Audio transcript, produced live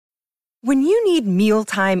When you need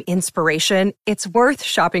mealtime inspiration, it's worth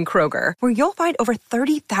shopping Kroger, where you'll find over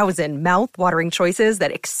 30,000 mouth-watering choices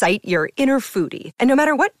that excite your inner foodie. And no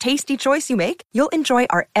matter what tasty choice you make, you'll enjoy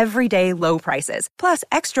our everyday low prices, plus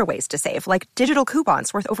extra ways to save, like digital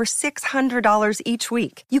coupons worth over $600 each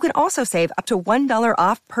week. You can also save up to $1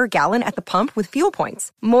 off per gallon at the pump with fuel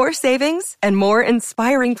points. More savings and more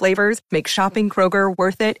inspiring flavors make shopping Kroger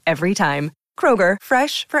worth it every time. Kroger,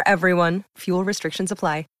 fresh for everyone. Fuel restrictions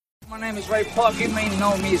apply. My name is Ray Park. You may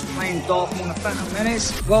know me as playing Darth Maul in The Phantom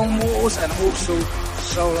Menace, Clone Wars, and also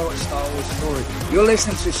Solo at Star Wars Story. You're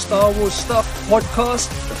listening to Star Wars Stuff Podcast.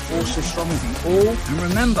 The Force is strong with you all. And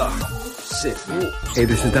remember, Sith Walk. Hey,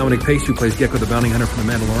 this is Dominic Pace, who plays Gekko the Bounty Hunter from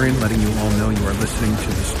The Mandalorian, letting you all know you are listening to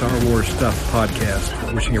the Star Wars Stuff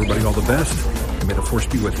Podcast. Wishing everybody all the best, and may the Force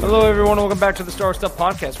be with you. Hello, everyone. Welcome back to the Star Wars Stuff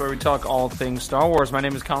Podcast, where we talk all things Star Wars. My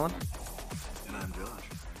name is Colin. And I'm Josh.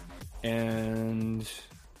 And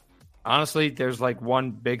honestly, there's like one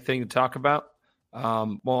big thing to talk about.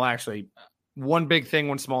 Well, actually, one big thing,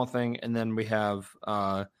 one small thing, and then we have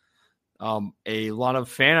a lot of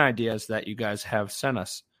fan ideas that you guys have sent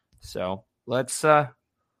us. So let's dive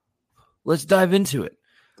into it.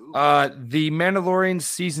 The Mandalorian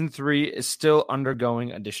season 3 is still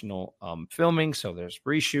undergoing additional filming, so there's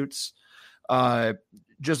reshoots.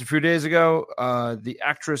 Just a few days ago, the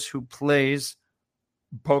actress who plays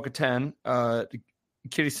Bo-Katan,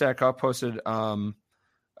 Kitty Sackhoff, posted an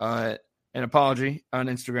apology on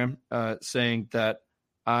Instagram, saying that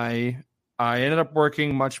I ended up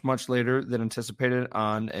working much later than anticipated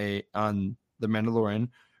on The Mandalorian.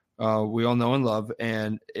 We all know and love,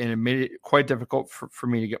 and it made it quite difficult for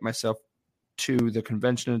me to get myself to the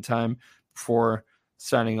convention in time before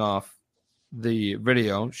signing off the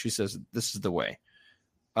video. She says this is the way.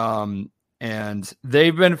 And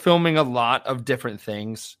they've been filming a lot of different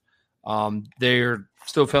things. They're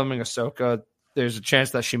still filming Ahsoka. There's a chance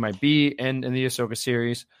that she might be in the Ahsoka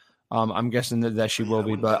series. I'm guessing that she will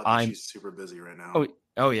be, but she's super busy right now.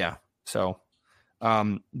 Oh yeah. So,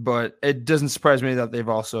 but it doesn't surprise me that they've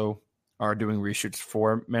also are doing reshoots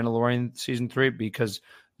for Mandalorian season 3, because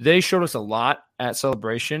they showed us a lot at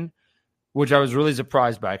Celebration, which I was really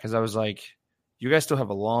surprised by, because I was like, you guys still have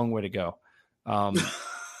a long way to go.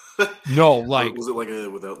 No, like, was it like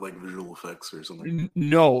without like visual effects or something?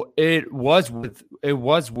 No, it was with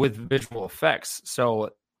visual effects.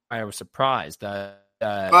 So I was surprised that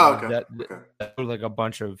that like a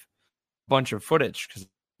bunch of footage, because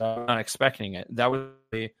I'm not expecting it. That was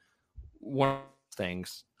one of the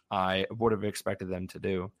things I would have expected them to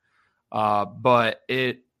do. But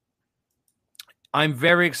I'm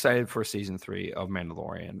very excited for season 3 of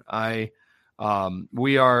Mandalorian.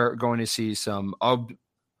 We are going to see some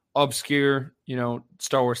obscure,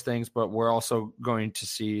 Star Wars things, but we're also going to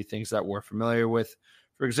see things that we're familiar with.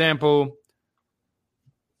 For example,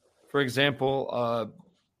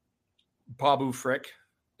 Babu Frick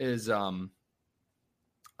is going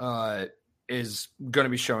to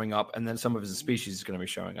be showing up, and then some of his species is going to be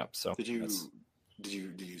showing up. So did you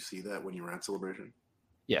see that when you were at Celebration?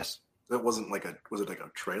 Yes. That wasn't was it like a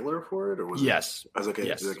trailer for it, or was yes. It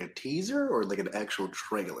like a teaser or like an actual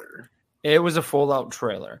trailer? It was a full out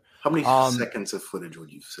trailer. How many seconds of footage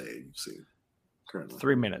would you say you've seen currently?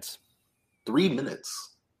 3 minutes. 3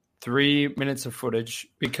 minutes. 3 minutes of footage,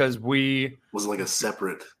 because was it like a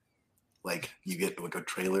separate, like you get like a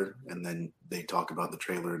trailer and then they talk about the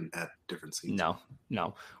trailer at different scenes?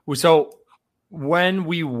 No. So when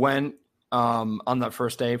we went on that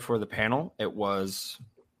first day for the panel, it was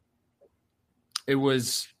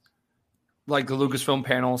like the Lucasfilm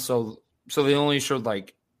panel. So they only showed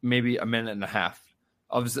like maybe a minute and a half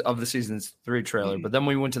of the season 3 trailer. But then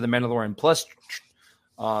we went to the Mandalorian Plus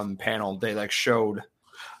panel. They like showed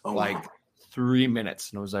 3 minutes,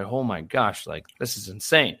 and it was like, oh my gosh, like this is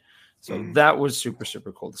insane. So that was super,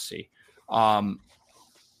 super cool to see. And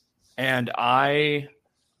I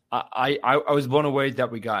was blown away that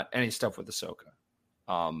we got any stuff with Ahsoka.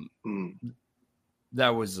 That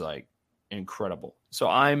was like incredible. So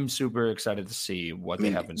I'm super excited to see what they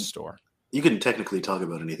have in store. You can technically talk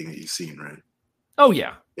about anything that you've seen, right? Oh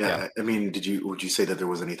yeah. Yeah. I mean, would you say that there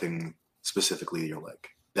was anything specifically you're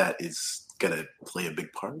like, that is gonna play a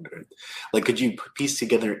big part? Or, like, could you piece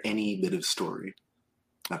together any bit of story?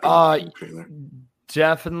 Trailer?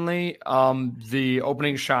 Definitely. The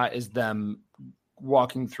opening shot is them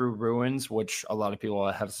walking through ruins, which a lot of people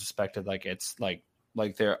have suspected like it's like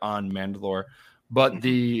they're on Mandalore, but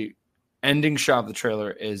the ending shot of the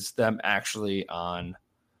trailer is them actually on.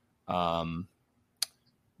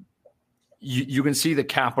 You can see the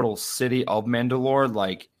capital city of Mandalore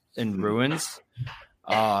like in ruins,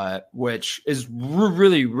 which is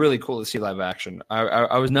really, really cool to see live action.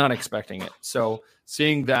 I was not expecting it. So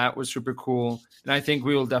seeing that was super cool. And I think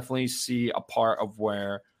we will definitely see a part of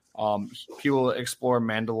where people explore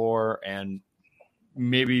Mandalore and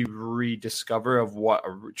maybe rediscover of what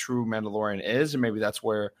a true Mandalorian is. And maybe that's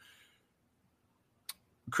where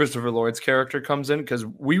Christopher Lloyd's character comes in, because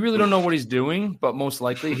we really don't know what he's doing, but most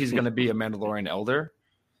likely he's going to be a Mandalorian elder.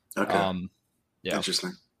 Okay. Yeah.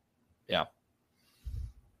 Interesting. Yeah.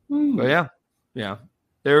 But yeah,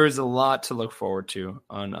 there is a lot to look forward to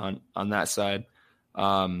on that side.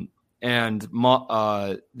 And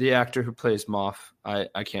the actor who plays Moff,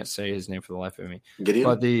 I can't say his name for the life of me. Gideon?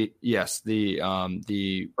 But the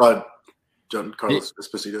Giancarlo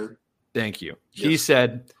Esposito. Thank you. Yes. He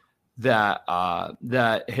said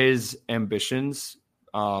that his ambitions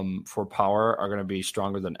for power are going to be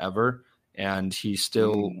stronger than ever, and he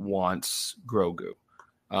still wants Grogu.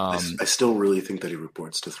 I still really think that he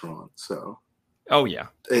reports to Thrawn. So, oh yeah,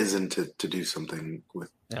 isn't to do something with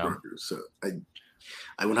Grogu. So I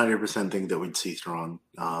 100% think that we'd see Thrawn.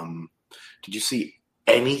 Did you see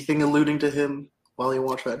anything alluding to him while you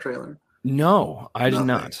watched that trailer? No, I did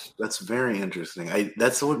not. That's very interesting.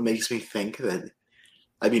 That's what makes me think that.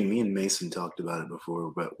 I mean, me and Mason talked about it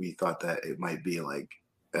before, but we thought that it might be like,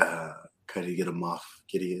 kind of get a Moff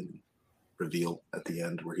Gideon reveal at the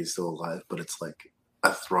end where he's still alive, but it's like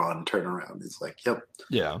a Thrawn turnaround. It's like, yep,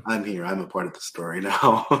 yeah, I'm here. I'm a part of the story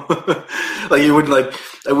now. Like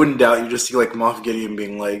I wouldn't doubt you just see like Moff Gideon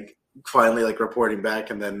being like finally like reporting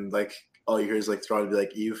back, and then like all you hear is like Thrawn be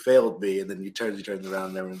like, "You failed me," and then he turns around,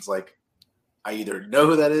 and everyone's like, "I either know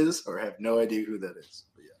who that is or have no idea who that is."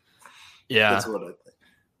 But yeah, that's what I think.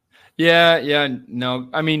 Yeah, no.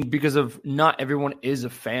 I mean, because of not everyone is a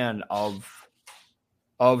fan of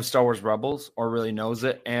Star Wars Rebels or really knows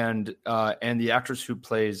it, and the actress who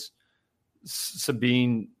plays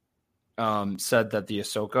Sabine said that the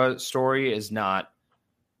Ahsoka story is not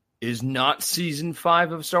season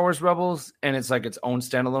 5 of Star Wars Rebels, and it's like its own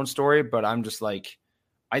standalone story. But I'm just like,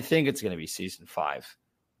 I think it's going to be season 5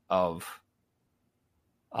 of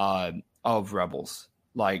Rebels,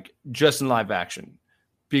 like just in live action.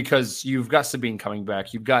 Because you've got Sabine coming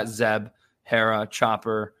back, you've got Zeb, Hera,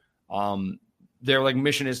 Chopper. Their like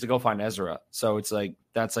mission is to go find Ezra, so it's like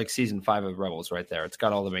that's like season 5 of Rebels right there. It's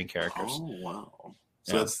got all the main characters. Oh wow!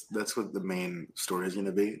 So that's what the main story is going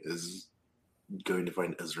to be, is going to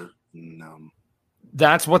find Ezra. And,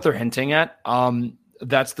 that's what they're hinting at.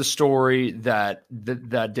 That's the story that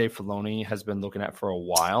Dave Filoni has been looking at for a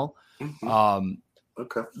while. Mm-hmm.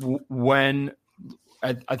 Okay. When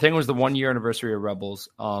I think it was the 1 year anniversary of Rebels,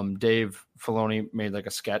 Dave Filoni made like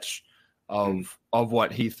a sketch of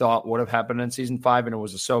what he thought would have happened in season 5, and it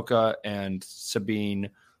was Ahsoka and Sabine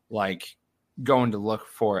like going to look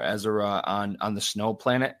for Ezra on the snow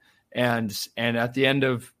planet, and at the end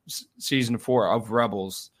of season 4 of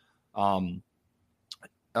Rebels,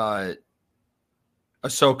 Ahsoka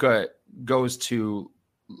goes to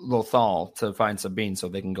Lothal to find Sabine so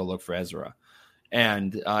they can go look for Ezra.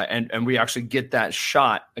 And we actually get that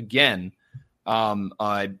shot again,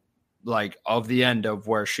 like of the end of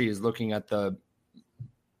where she is looking at the,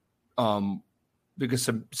 because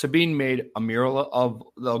Sabine made a mural of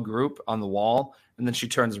the group on the wall, and then she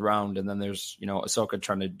turns around, and then there's Ahsoka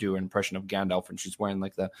trying to do an impression of Gandalf, and she's wearing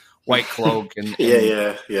like the white cloak and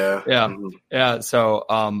yeah. Mm-hmm. Yeah. So,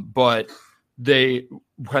 but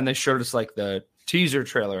when they showed us like the teaser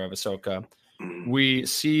trailer of Ahsoka. We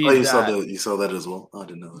see. Oh, you saw that as well. I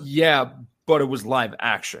didn't know that. Yeah, but it was live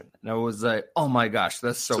action, and it was like, oh my gosh,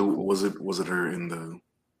 that's so cool. Was it her in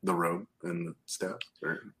the robe and the staff?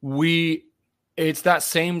 Or? It's that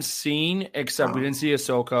same scene, except we didn't see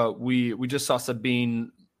Ahsoka. We just saw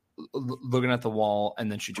Sabine looking at the wall,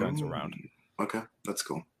 and then she turns around. Okay, that's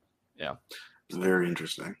cool. Yeah, it's very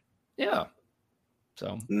interesting. Yeah.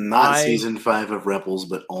 So not season 5 of Rebels,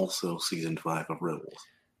 but also season 5 of Rebels.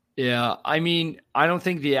 Yeah, I mean, I don't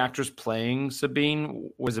think the actress playing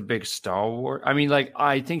Sabine was a big Star Wars. I mean, like,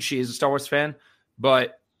 I think she is a Star Wars fan,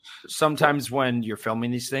 but sometimes when you're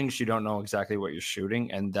filming these things, you don't know exactly what you're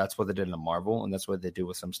shooting, and that's what they did in Marvel, and that's what they do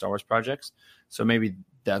with some Star Wars projects. So maybe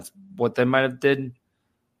that's what they might have did.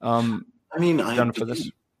 Did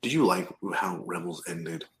you like how Rebels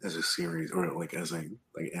ended as a series, or like as a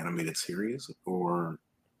animated series, or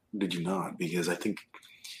did you not? Because I think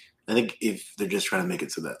if they're just trying to make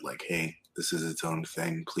it so that, like, hey, this is its own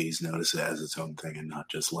thing, please notice it as its own thing and not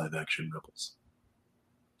just live action Rebels.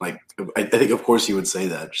 Like, I think, of course, you would say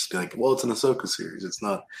that. Just be like, well, it's an Ahsoka series. It's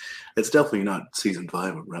definitely not season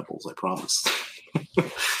 5 of Rebels, I promise.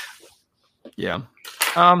 Yeah.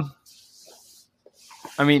 I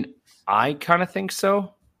mean, I kind of think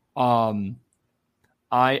so. I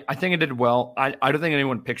think it did well. I don't think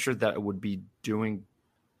anyone pictured that it would be doing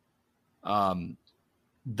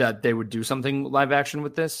that they would do something live action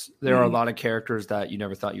with this. There are a lot of characters that you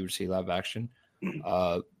never thought you would see live action.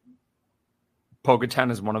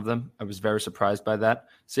 Bo-Katan is one of them. I was very surprised by that.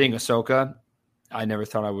 Seeing Ahsoka, I never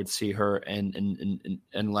thought I would see her in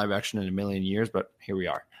live action in a million years, but here we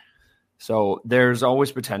are. So there's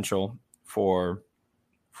always potential for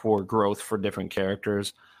growth for different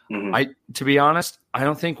characters. To be honest, I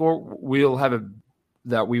don't think we will have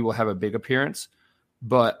a big appearance,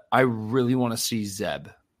 but I really want to see Zeb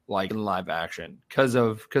like in live action because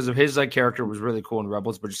of his like character was really cool in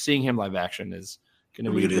Rebels, but just seeing him live action is going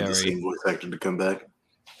to be very. The same voice actor to come back.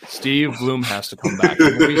 Steve Bloom has to come back.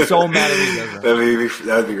 I'd be so mad if he doesn't.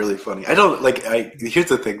 That would be really funny. I don't like. Here's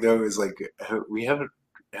the thing though: is like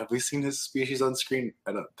have we seen his species on screen?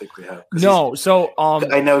 I don't think we have. No, so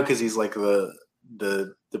I know because he's like the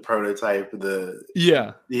prototype.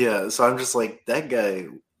 Yeah. So I'm just like that guy.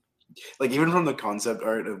 Like even from the concept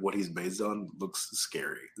art of what he's based on, looks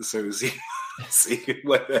scary. So seeing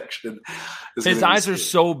live action, his eyes are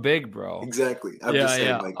so big, bro. Exactly. I'm just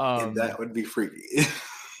saying, that would be freaky.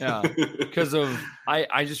 Yeah, because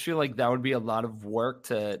I just feel like that would be a lot of work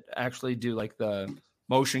to actually do like the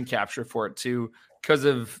motion capture for it too, because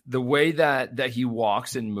of the way that he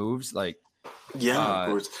walks and moves. Like, of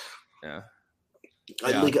course. Yeah.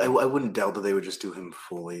 I wouldn't doubt that they would just do him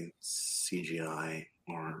fully CGI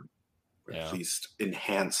or at least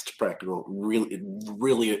enhanced practical,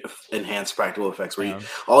 really enhanced practical effects where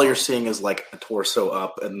all you're seeing is like a torso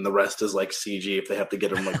up and the rest is like CG if they have to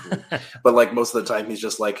get him like but like most of the time he's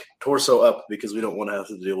just like torso up because we don't want to have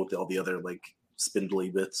to deal with all the other like spindly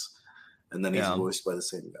bits, and then he's voiced by the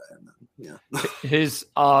same guy, and then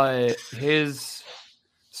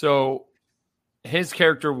his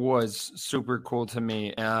character was super cool to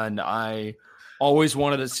me, and I always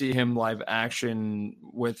wanted to see him live action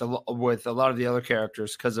with a lot of the other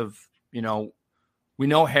characters because of, we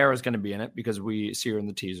know Hera's going to be in it because we see her in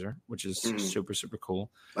the teaser, which is super, super cool.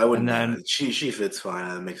 I wouldn't. And then she fits fine.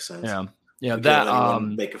 That makes sense. Yeah. That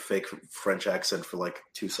make a fake French accent for like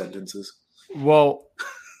 2 sentences. Well,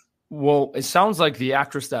 it sounds like the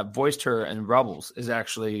actress that voiced her in Rebels is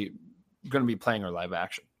actually going to be playing her live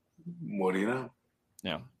action. What do you know?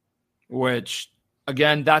 Yeah. Which,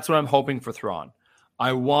 again, that's what I'm hoping for Thrawn.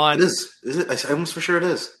 I want. It is. Is it? I'm almost for sure it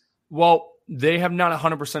is. Well, they have not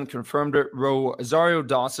 100% confirmed it. Rosario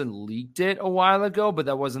Dawson leaked it a while ago, but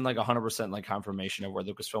that wasn't like 100% like confirmation of where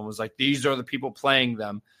Lucasfilm was like, these are the people playing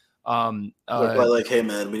them. Like, hey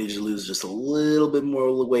man, we need you to lose just a little bit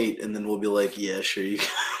more weight, and then we'll be like, yeah, sure, you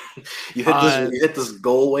hit this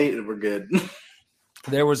goal weight, and we're good.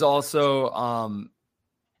 There was also, how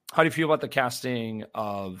do you feel about the casting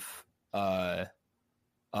of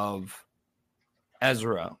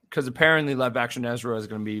Ezra? Because apparently live action Ezra is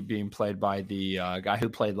going to be being played by the guy who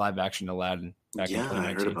played live action Aladdin back in 2019.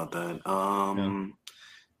 I heard about that.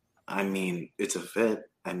 I mean, it's a fit.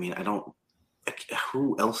 I mean,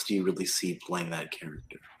 who else do you really see playing that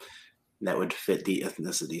character that would fit the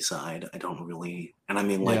ethnicity side? I don't really. And I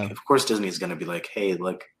mean, of course Disney's going to be like, hey,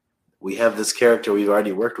 look, we have this character. We've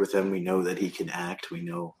already worked with him. We know that he can act. We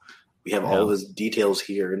know we have all of his details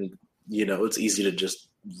here. And, it's easy to just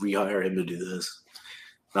rehire him to do this.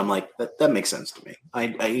 And I'm like, that makes sense to me.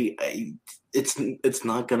 It's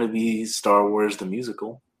not going to be Star Wars the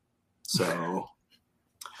musical. So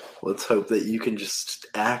let's hope that you can just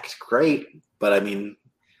act great. But I mean,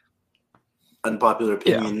 unpopular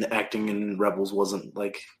opinion, acting in Rebels wasn't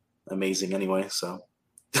like amazing anyway. So,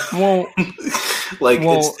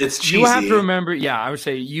 it's cheesy. You have to remember. Yeah, I would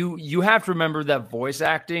say you have to remember that voice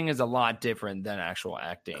acting is a lot different than actual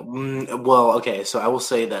acting. Well, okay, so I will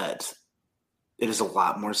say that it is a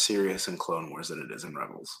lot more serious in Clone Wars than it is in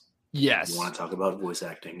Rebels. Yes. If you want to talk about voice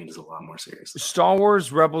acting, it is a lot more serious. Star Wars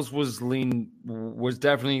Rebels was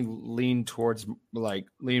definitely lean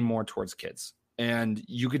more towards kids. And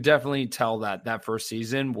you could definitely tell that first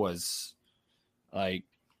season was like,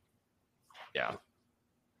 yeah.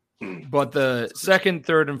 But the second,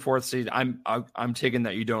 third, and fourth season, I'm taking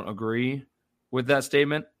that you don't agree with that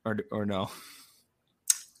statement or no?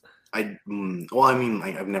 I've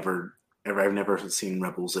never seen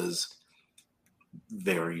Rebels as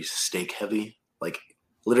very stake heavy. Like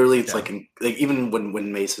literally it's like even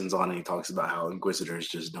when Mason's on and he talks about how Inquisitors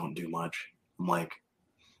just don't do much, I'm like,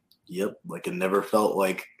 yep, like it never felt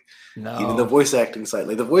like even the voice acting side,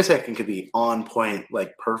 like the voice acting could be on point,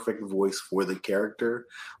 like perfect voice for the character,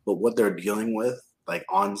 but what they're dealing with like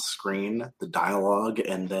on screen, the dialogue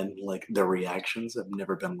and then like the reactions have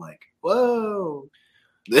never been like, whoa.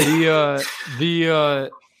 I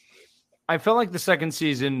felt like the second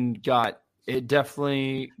season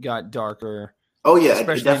definitely got darker. Oh yeah,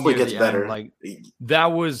 it definitely gets better. Like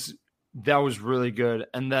that was really good.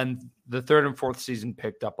 And then the third and fourth season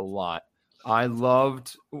picked up a lot. I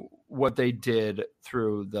loved what they did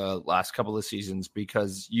through the last couple of seasons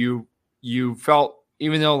because you felt,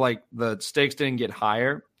 even though like the stakes didn't get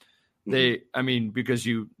higher, because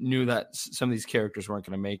you knew that some of these characters weren't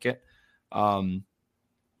going to make it.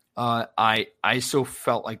 I still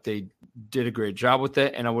felt like they did a great job with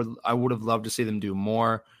it, and I would have loved to see them do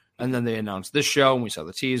more. And then they announced this show, and we saw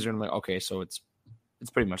the teaser, and I'm like, okay, so it's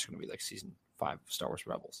pretty much going to be like season 5 of Star Wars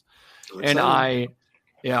Rebels.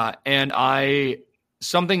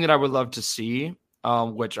 Something that I would love to see,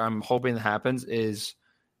 which I'm hoping that happens, is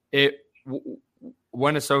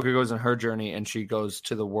when Ahsoka goes on her journey and she goes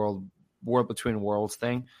to the world between worlds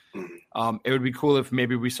thing. It would be cool if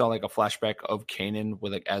maybe we saw like a flashback of Kanan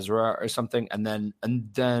with like Ezra or something, and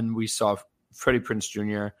then we saw Freddie Prinze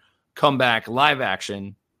Jr. come back live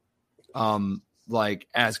action, like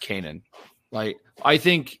as Kanan. Like I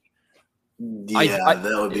think,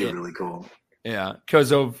 that would be really cool. Yeah,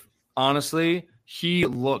 because honestly, he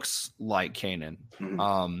looks like Kanan.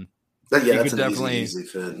 That's an easy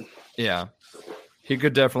fit. Yeah, he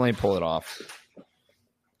could definitely pull it off.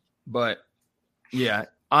 But yeah,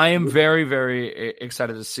 I am very, very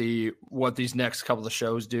excited to see what these next couple of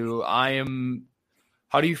shows do.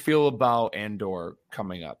 How do you feel about Andor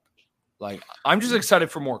coming up? Like, I'm just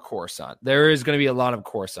excited for more Coruscant. There is going to be a lot of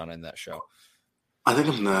Coruscant in that show. I think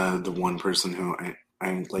I'm the one person who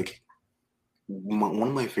I like. One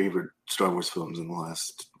of my favorite Star Wars films in the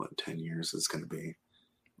last 10 years is going to be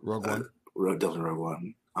Rogue One. Definitely Rogue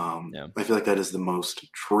One. I feel like that is the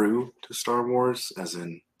most true to Star Wars, as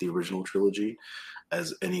in the original trilogy,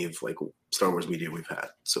 as any of like Star Wars media we've had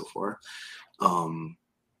so far.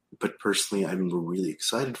 But personally, I'm really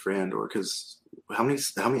excited for Andor because how many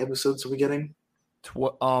episodes are we getting?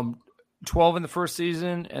 12 in the first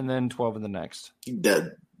season and then 12 in the next.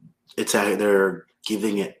 They're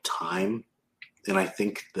giving it time. And I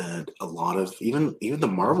think that a lot of even the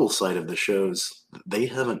Marvel side of the shows, they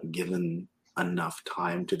haven't given enough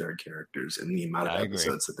time to their characters in the amount of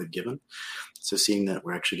episodes that they've given. So seeing that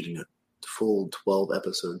we're actually getting a full 12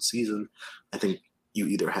 episode season, I think you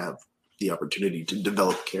either have the opportunity to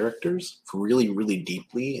develop characters really, really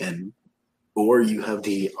deeply, or you have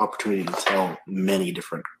the opportunity to tell many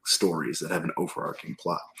different stories that have an overarching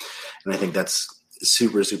plot. And I think that's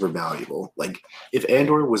super, super valuable. Like if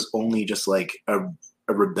Andor was only just like a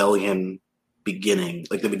rebellion beginning,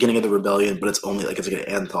 like the beginning of the rebellion, but it's like an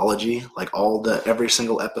anthology, like every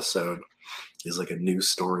single episode is like a new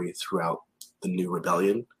story throughout the new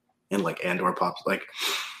rebellion, and like Andor pops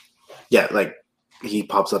he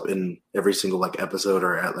pops up in every single like episode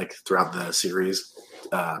or throughout the series,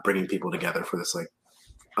 bringing people together for this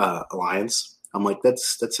alliance. I'm like, that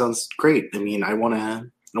sounds great. I mean, I want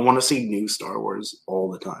to see new Star Wars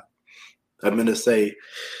all the time. I'm going to say,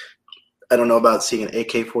 I don't know about seeing an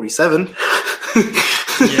AK-47.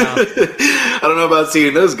 Yeah. I don't know about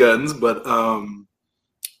seeing those guns, but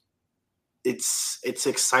it's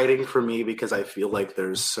exciting for me because I feel like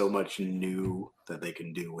there's so much new that they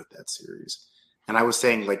can do with that series. And I was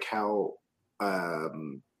saying like how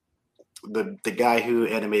the guy who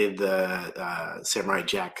animated the Samurai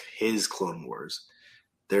Jack, his Clone Wars,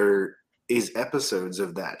 there is episodes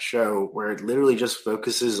of that show where it literally just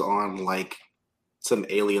focuses on like some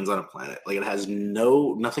aliens on a planet. Like it has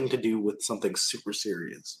nothing to do with something super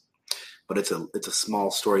serious, but it's a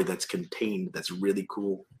small story that's contained that's really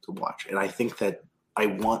cool to watch. And I think that I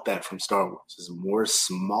want that from Star Wars, is more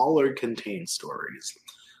smaller contained stories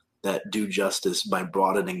that do justice by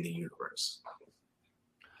broadening the universe.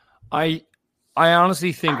 I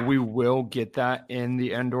honestly think we will get that in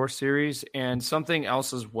the Andor series, and something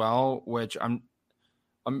else as well, which I'm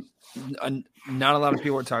not a lot of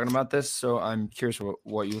people are talking about this, so I'm curious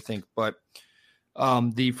what you think. But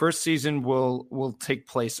the first season will take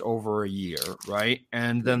place over a year, right?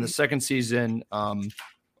 And then the second season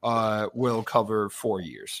will cover 4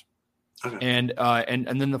 years. Okay.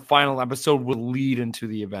 And then the final episode will lead into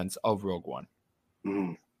the events of Rogue One.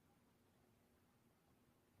 Mm-hmm.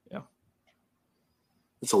 Yeah,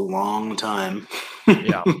 it's a long time.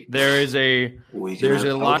 Yeah, there's a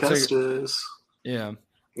lot to. Yeah,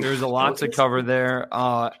 there's a lot to cover there.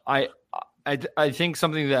 I think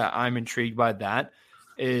something that I'm intrigued by that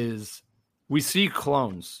is we see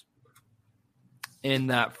clones in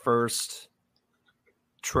that first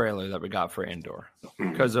trailer that we got for Andor,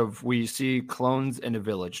 because we see clones in a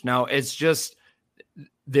village. Now it's just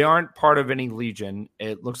they aren't part of any legion.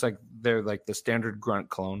 It looks like they're like the standard grunt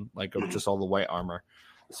clone, like of just all the white armor.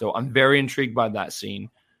 So I'm very intrigued by that scene.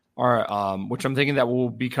 Which I'm thinking that will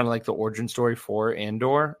be kind of like the origin story for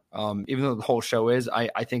Andor. Even though the whole show is,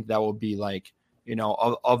 I think that will be like, you know,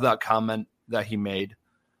 of that comment that he made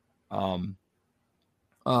in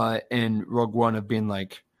Rogue One of being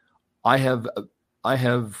like, I've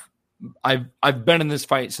been in this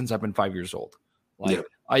fight since I've been 5 years old. Like,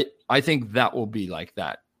 yeah. I think that will be like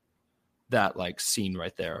that like scene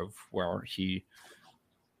right there of where he,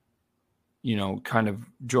 you know, kind of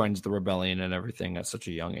joins the rebellion and everything at such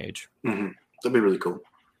a young age. Mm-hmm. That'd be really cool.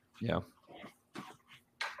 Yeah.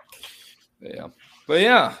 Yeah. But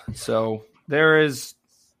yeah, so there is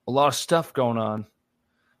a lot of stuff going on.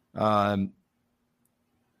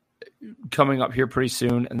 Coming up here pretty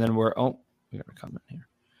soon. And then we got a comment here.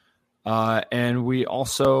 And we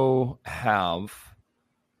also have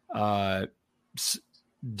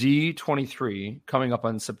D23 coming up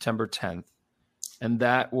on September 10th. And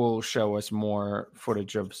that will show us more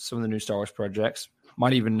footage of some of the new Star Wars projects.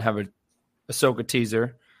 Might even have a Ahsoka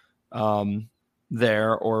teaser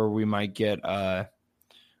there, or we might get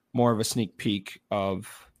more of a sneak peek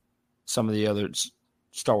of some of the other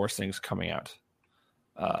Star Wars things coming out.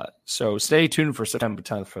 So stay tuned for September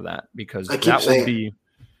 10th for that, because that will be...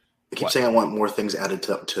 I keep saying I want more things added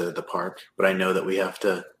to the park, but I know that we have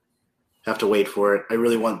to wait for it. I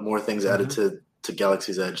really want more things added to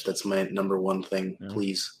Galaxy's Edge. That's my number one thing,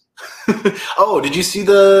 please. Oh, did you see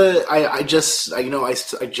I just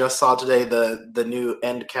saw today the new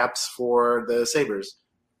end caps for the sabers,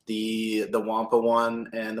 the Wampa one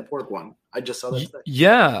and the Porg one. I just saw that today.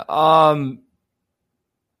 Yeah,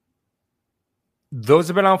 those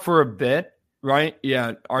have been out for a bit, right?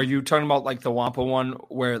 Yeah. Are you talking about like the Wampa one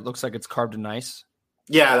where it looks like it's carved in ice?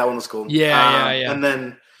 Yeah, that one was cool. Yeah. And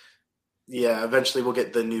then, eventually we'll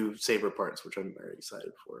get the new saber parts, which I'm very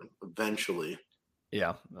excited for. Eventually.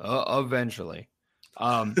 Yeah, eventually.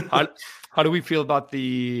 How do we feel about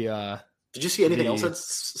the... Did you see anything else at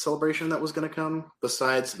Celebration that was going to come?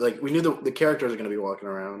 Besides, like, we knew the characters are going to be walking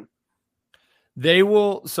around. They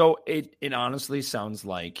will... So it honestly sounds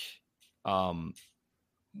like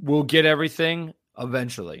we'll get everything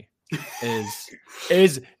eventually. Is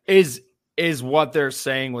what they're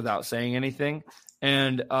saying without saying anything.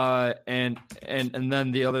 And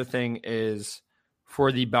then the other thing is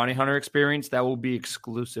for the Bounty Hunter experience, that will be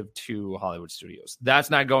exclusive to Hollywood Studios. That's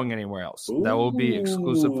not going anywhere else. Ooh, that will be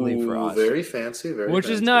exclusively for us. Very fancy, which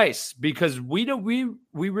is nice because we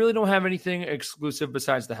really don't have anything exclusive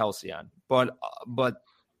besides the Halcyon. But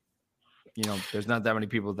you know, there's not that many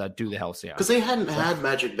people that do the Halcyon because they hadn't had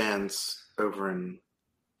magic bands over in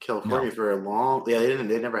California for a long. Yeah,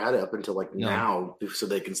 they never had it up until now, so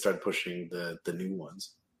they can start pushing the new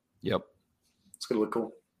ones. Yep, it's gonna look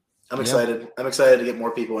cool. I'm excited. I'm excited to get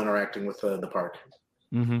more people interacting with the park.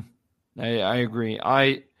 Mm-hmm. I agree.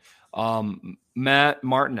 Matt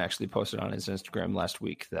Martin actually posted on his Instagram last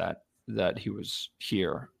week that he was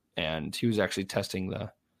here and he was actually testing the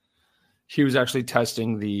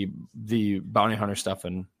Bounty Hunter stuff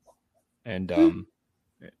and all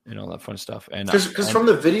that fun stuff. And because from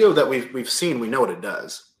the video that we've seen, we know what it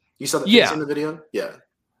does. You saw in the video, yeah.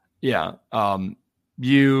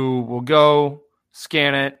 You will go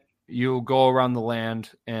scan it. You'll go around the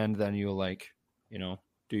land, and then you'll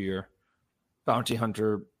do your Bounty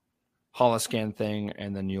Hunter holoscan thing,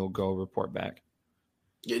 and then you'll go report back.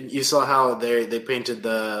 You saw how they painted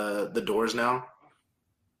the doors now.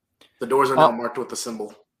 The doors are now marked with the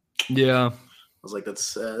symbol. Yeah, I was like,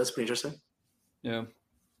 that's pretty interesting. Yeah,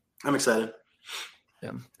 I'm excited.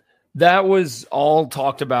 Yeah, that was all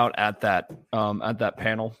talked about at that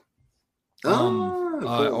panel. Cool.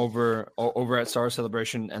 Over at Star Wars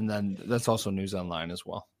Celebration, and then that's also news online as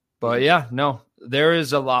well. But yeah, no, there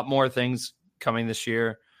is a lot more things coming this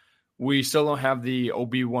year. We still don't have the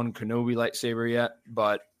Obi-Wan Kenobi lightsaber yet,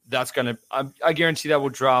 but that's gonna. I guarantee that will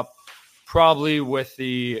drop probably with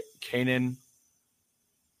the Kanan.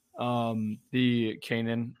 The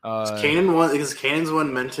Kanan. Is Kanan's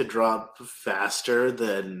one meant to drop faster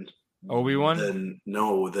than Obi-Wan?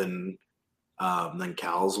 Than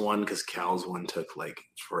Cal's one, because Cal's one took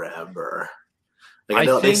forever.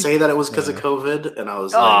 They say that it was because of COVID, and I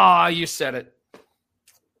was you said it.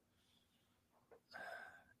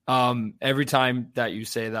 Every time that you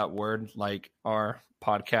say that word, our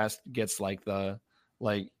podcast gets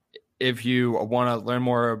if you want to learn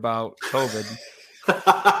more about COVID.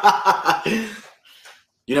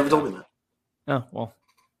 You never told me that. Oh, well,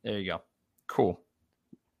 there you go. Cool.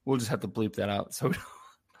 We'll just have to bleep that out. So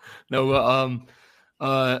no,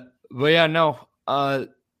 but yeah, no. I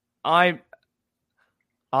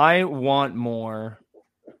want more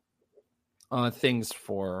things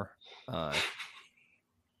for Guy.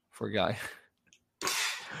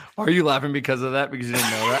 Are you laughing because of that? Because you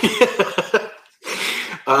didn't know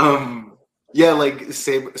that? Yeah, like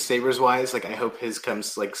sabers wise, like I hope his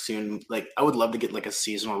comes like soon. Like I would love to get like a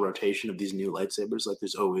seasonal rotation of these new lightsabers. Like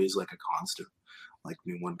there's always like a constant like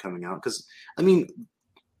new one coming out. Because I mean,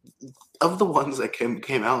 of the ones that came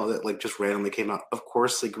out that like just randomly came out, of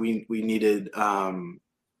course, like we needed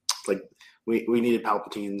like we needed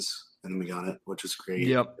Palpatines, and we got it, which is great.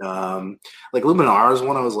 Yep. Like Luminara's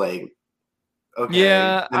one, I was like, okay,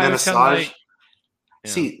 yeah, and then Asajj. Like,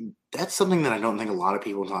 yeah. See, that's something that I don't think a lot of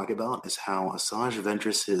people talk about is how Asajj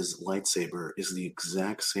Ventress's lightsaber is the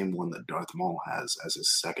exact same one that Darth Maul has as his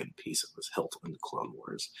second piece of his hilt in the Clone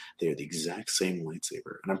Wars. They are the exact same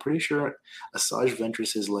lightsaber. And I'm pretty sure Asajj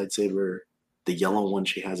Ventress's lightsaber, the yellow one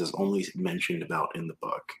she has, is only mentioned about in the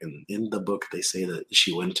book. And in the book, they say that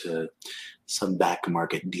she went to some back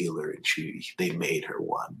market dealer and they made her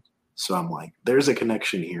one. So I'm like, there's a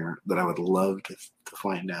connection here that I would love to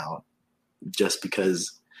find out. Just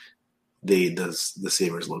because the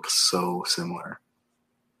sabers look so similar.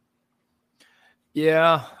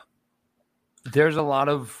 Yeah. There's a lot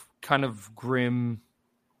of kind of grim,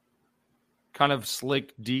 kind of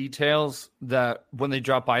slick details that when they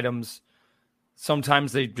drop items,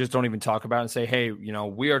 sometimes they just don't even talk about it and say, hey, you know,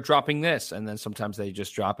 we are dropping this. And then sometimes they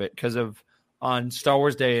just drop it because of on Star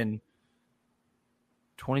Wars Day in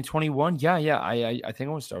 2021. Yeah. I think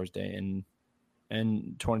it was Star Wars Day in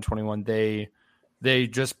 2021, they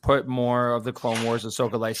just put more of the Clone Wars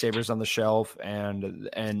Ahsoka lightsabers on the shelf, and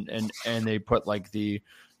they put like the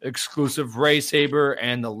exclusive Rey saber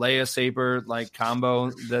and the Leia saber like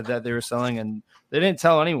combo that they were selling, and they didn't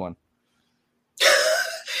tell anyone.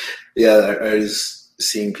 Yeah, I was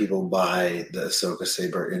seeing people buy the Ahsoka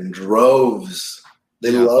saber in droves.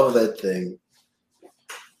 They love that thing.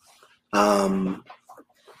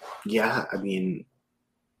 Yeah, I mean.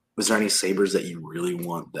 Was there any sabers that you really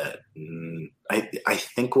want that I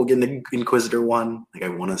think we'll get an Inquisitor one? Like I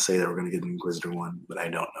want to say that we're going to get an Inquisitor one, but I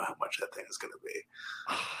don't know how much that thing is going to be.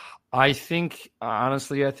 I think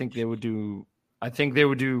honestly, I think they would do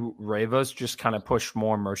Reyva's, just kind of push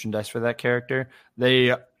more merchandise for that character.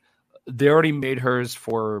 They already made hers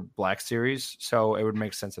for Black Series, so it would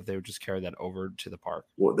make sense if they would just carry that over to the park.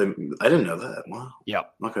 Well, I didn't know that. Wow. Yeah.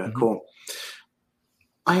 Okay. Mm-hmm. Cool.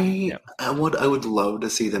 I would love to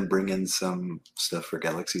see them bring in some stuff for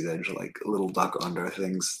Galaxy's Edge, like little Doc Under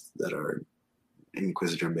things that are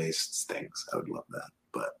Inquisitor based things. I would love that,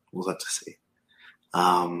 but we'll have to see.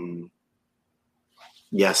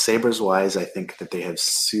 Yeah, sabers wise, I think that they have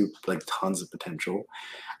tons of potential.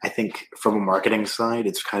 I think from a marketing side,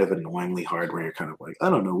 it's kind of annoyingly hard where you're kind of like, I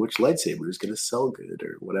don't know which lightsaber is going to sell good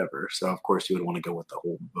or whatever. So of course you would want to go with the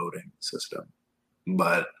whole voting system,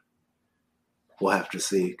 but we'll have to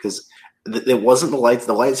see because it wasn't the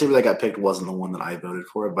lightsaber that got picked wasn't the one that I voted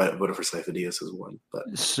for, but I voted for Sifo Dyas's one.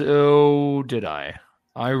 But so did I.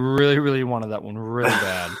 I really, really wanted that one really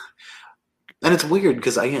bad. And it's weird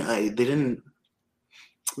because they didn't.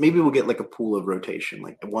 Maybe we'll get like a pool of rotation,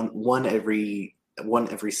 like one every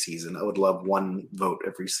season. I would love one vote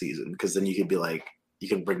every season because then you could be like you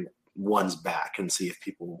can bring ones back and see if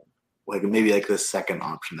people like maybe like the second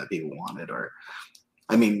option that people wanted, or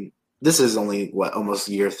I mean. This is only almost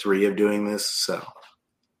year 3 of doing this, so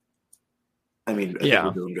I mean, I think we're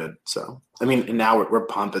doing good. So I mean, and now we're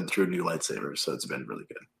pumping through new lightsabers, so it's been really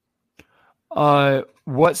good.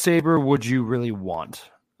 What saber would you really want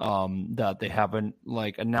that they haven't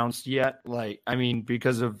like announced yet? Like, I mean,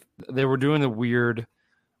 because of they were doing the weird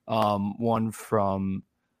one from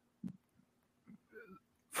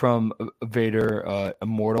Vader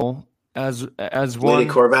Immortal. As one Lady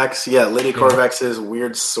Corvax, Lady Corvax's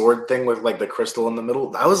weird sword thing with like the crystal in the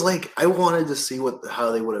middle. I was like, I wanted to see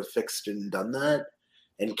how they would have fixed and done that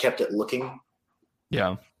and kept it looking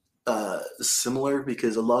similar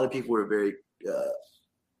because a lot of people were very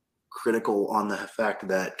critical on the fact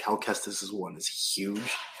that Cal Kestis's one is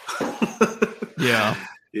huge. Yeah,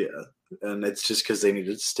 and it's just because they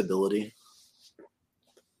needed stability.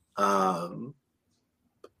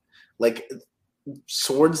 Like.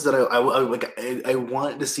 Swords that I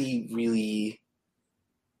wanted to see really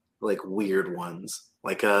like weird ones.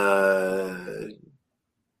 Like we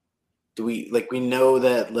know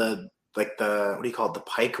that the what do you call it? The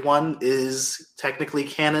pike one is technically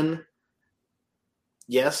canon.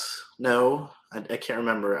 Yes, no, I can't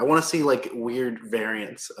remember. I want to see like weird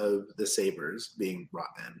variants of the sabers being brought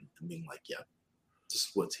in and being like, yeah, just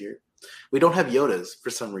what's here. We don't have Yodas for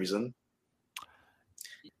some reason.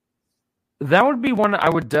 That would be one I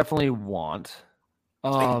would definitely want.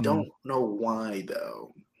 I don't know why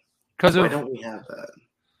though. Why don't we have that?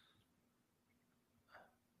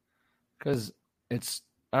 Because it's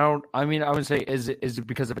I would say is it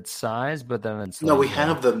because of its size, but then it's no. We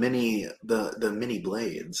have the mini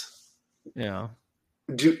blades. Yeah.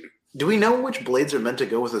 Do we know which blades are meant to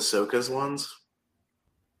go with Ahsoka's ones?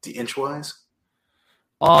 The inchwise?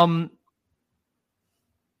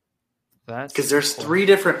 That's because there's 3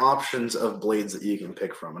 different options of blades that you can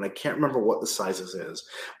pick from, and I can't remember what the sizes is,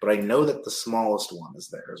 but I know that the smallest one is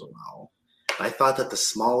there as well. I thought that the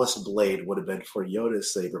smallest blade would have been for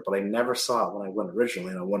Yoda's saber, but I never saw it when I went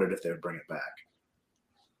originally, and I wondered if they would bring it back.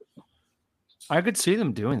 I could see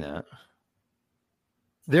them doing that.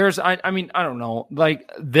 I don't know. Like,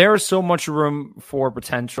 there's so much room for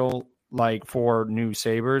potential, like, for new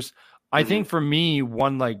sabers. I think for me,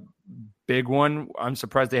 one, like, big one I'm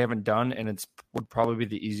surprised they haven't done, and would probably be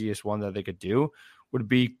the easiest one that they could do, would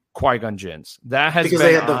be Qui-Gon Jinn's. That has because been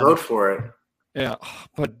they had to vote for it. Yeah,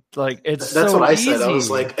 but like that's so what I easy. said. I was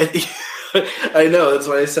like, I know that's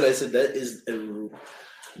what I said. I said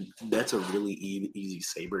that's a really easy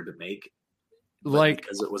saber to make. Like,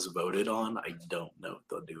 because it was voted on, I don't know if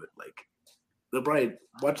they'll do it. Like, they'll probably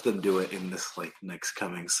watch them do it in this like next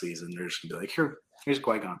coming season. They're just gonna be like, here's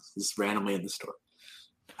Qui-Gon, just randomly in the store.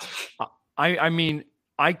 I mean,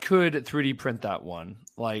 I could 3D print that one.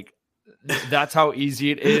 Like, that's how easy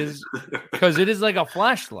it is, because it is like a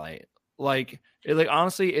flashlight. Like, it like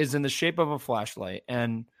honestly is in the shape of a flashlight,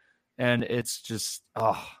 and it's just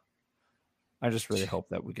I just really hope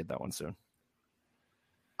that we get that one soon.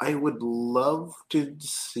 I would love to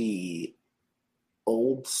see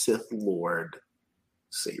old Sith Lord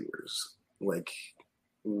sabers, like,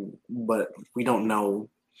 but we don't know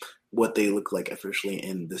what they look like officially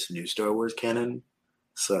in this new Star Wars canon.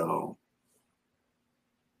 So,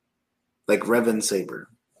 like Revan saber.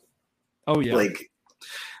 Oh yeah.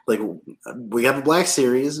 Like we have a Black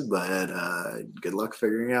Series, but good luck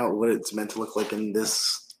figuring out what it's meant to look like in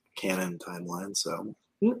this canon timeline. So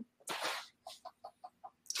we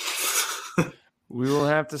will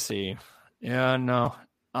have to see. Yeah, no.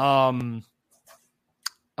 I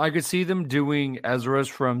could see them doing Ezra's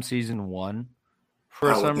from season 1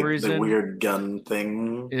 for some reason. The weird gun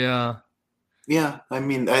thing. Yeah. Yeah, I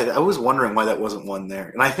mean, I was wondering why that wasn't one there,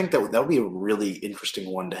 and I think that would be a really interesting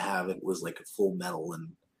one to have. It was like a full metal, and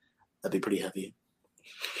that'd be pretty heavy.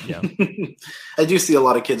 Yeah, I do see a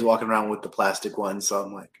lot of kids walking around with the plastic one, so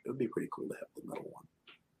I'm like, it would be pretty cool to have the metal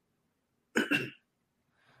one.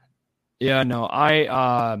 Yeah, no,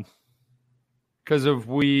 because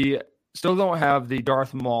we still don't have the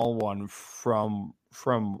Darth Maul one from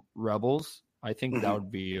Rebels. I think that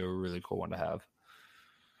would be a really cool one to have.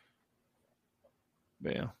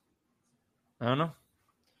 But yeah, I don't know.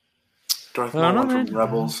 Darth Maul one from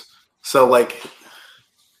Rebels. So like,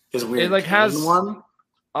 is weird. It like has one.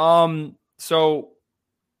 So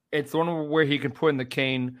it's the one where he can put in the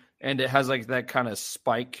cane, and it has like that kind of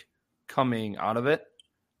spike coming out of it.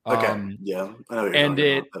 Okay. Yeah. I know and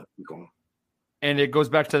it cool. And it goes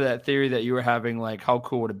back to that theory that you were having. Like, how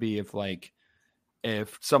cool would it be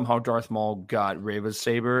if somehow Darth Maul got Reva's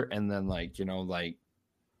saber, and then like, you know, like,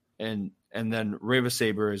 and then Reva's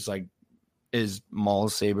saber is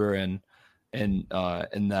Maul's saber, and in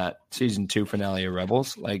that season 2 finale of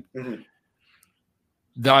Rebels, like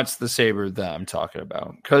that's the saber that I'm talking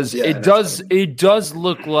about, because it does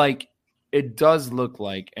look like an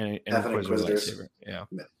Inquisitor lightsaber. Yeah.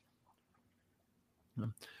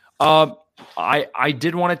 I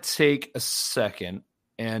did want to take a second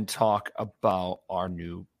and talk about our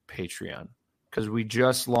new Patreon, because we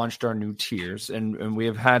just launched our new tiers, and we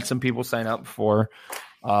have had some people sign up for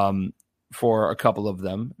a couple of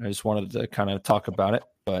them. I just wanted to kind of talk about it,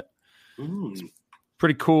 but it's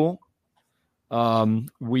pretty cool.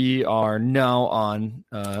 We are now on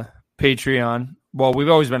Patreon. Well, we've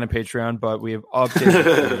always been on Patreon, but we have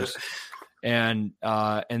updated tiers, and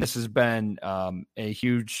this has been a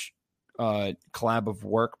huge collab of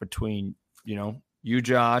work between, you know, you,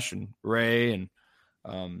 Josh, and Ray, and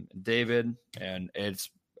David, and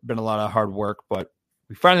it's been a lot of hard work, but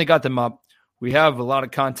we finally got them up. We have a lot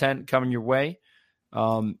of content coming your way,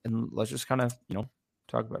 and let's just kind of, you know,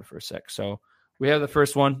 talk about it for a sec. So we have the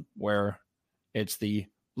first one where it's the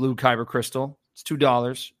blue Kyber crystal. It's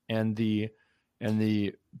 $2, and the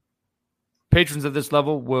patrons of this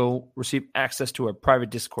level will receive access to a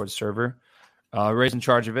private Discord server. Ray's in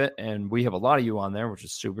charge of it, and we have a lot of you on there, which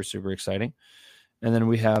is super, super exciting. And then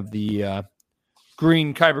we have the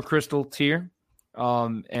green Kyber crystal tier,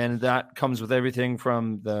 and that comes with everything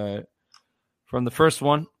from the first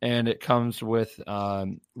one, and it comes with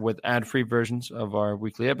ad-free versions of our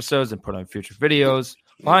weekly episodes and put on future videos,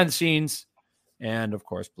 behind the scenes, and of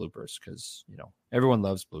course bloopers, because everyone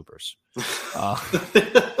loves bloopers.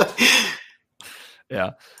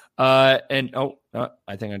 Yeah. I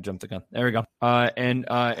think I jumped the gun. There we go. And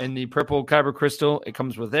the purple Kyber crystal, it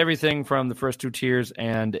comes with everything from the first 2 tiers,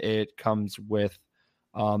 and it comes with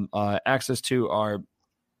access to our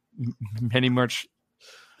mini merch,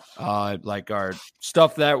 like our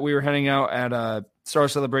stuff that we were handing out at Star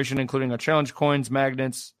Celebration, including our challenge coins,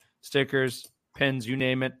 magnets, stickers, pins, you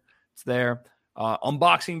name it. It's there.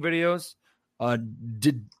 Unboxing videos.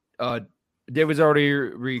 David's already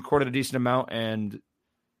recorded a decent amount, and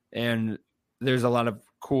there's a lot of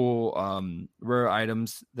cool rare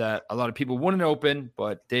items that a lot of people wouldn't open,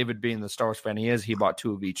 but David, being the Star Wars fan he is, he bought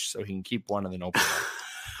 2 of each so he can keep one and then open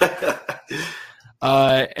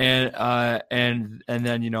one. And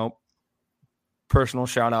then personal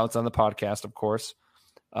shout outs on the podcast, of course,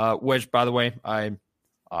 which, by the way, I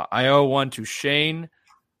owe one to Shane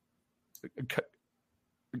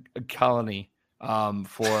Colony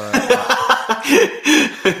for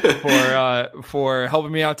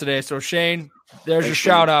helping me out today. So Shane, there's your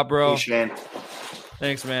shout out, bro. Hey, Shane.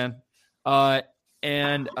 Thanks, man.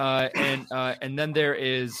 And then there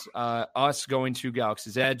is us going to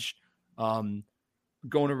Galaxy's Edge, going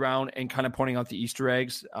around and kind of pointing out the Easter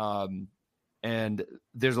eggs. And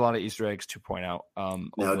there's a lot of Easter eggs to point out.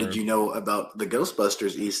 Now, did you know about the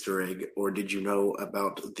Ghostbusters Easter egg, or did you know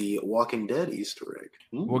about the Walking Dead Easter egg?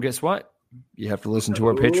 Well, guess what? You have to listen to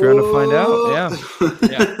our Patreon to find out.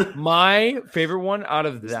 Yeah. My favorite one out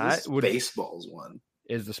of that Spaceballs one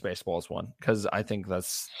is the Spaceballs one, because I think that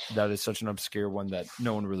is such an obscure one that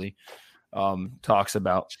no one really talks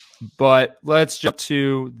about. But let's jump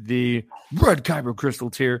to the Red Kyber Crystal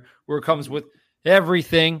tier, where it comes with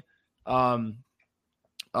everything from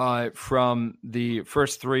the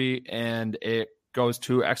first 3, and it goes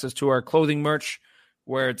to access to our clothing merch,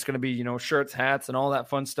 where it's going to be, shirts, hats, and all that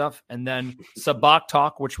fun stuff. And then Sabak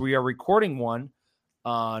Talk, which we are recording one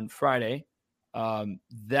on Friday.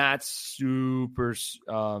 That's super. It's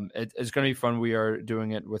going to be fun. We are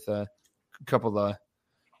doing it with a couple of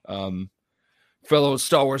fellow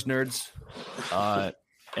Star Wars nerds,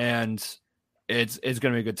 and it's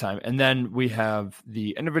going to be a good time. And then we have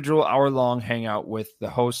the individual hour-long hangout with the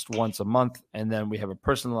host once a month, and then we have a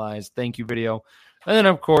personalized thank you video, and then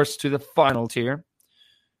of course to the final tier.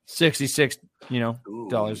 $66,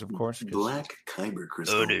 dollars, of course. Black Kyber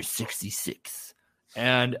Crystal. Oh, there's 66.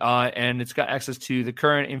 And it's got access to the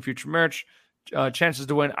current and future merch, chances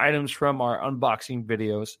to win items from our unboxing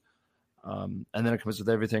videos. And then it comes with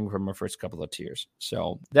everything from our first couple of tiers.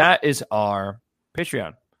 So that is our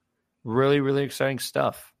Patreon. Really, really exciting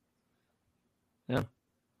stuff. Yeah.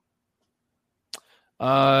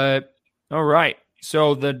 All right.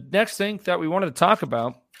 So the next thing that we wanted to talk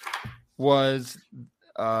about was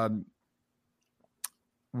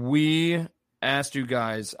we asked you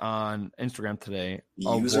guys on Instagram today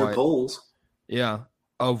user polls. Yeah,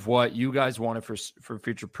 of what you guys wanted for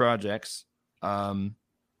future projects. And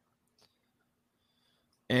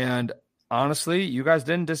honestly, you guys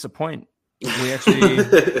didn't disappoint. We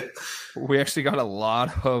actually got a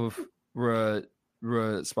lot of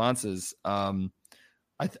responses. I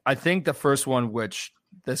think the first one, which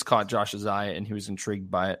this caught Josh's eye and he was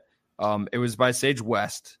intrigued by it. It was by Sage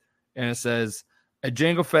West, and it says a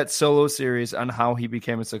Jango Fett solo series on how he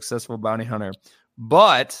became a successful bounty hunter.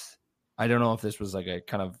 But I don't know if this was like a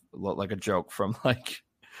kind of like a joke from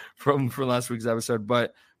last week's episode,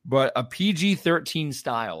 but a PG-13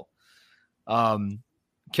 style.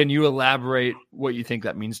 Can you elaborate what you think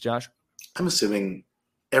that means, Josh? I'm assuming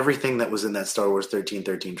everything that was in that Star Wars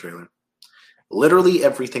 1313 trailer. Literally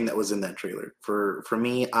everything that was in that trailer. For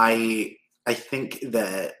me, I think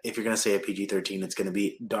that if you're going to say a PG-13, it's going to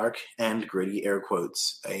be dark and gritty, air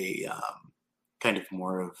quotes, a kind of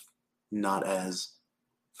more of not as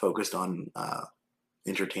focused on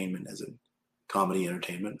entertainment as in comedy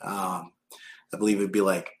entertainment. I believe it'd be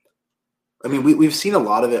like, I mean, we've seen a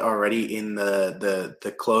lot of it already in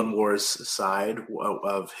the Clone Wars side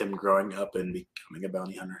of him growing up and becoming a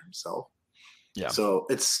bounty hunter himself. Yeah. So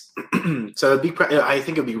it's I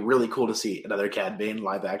think it'd be really cool to see another Cad Bane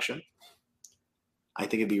live action. I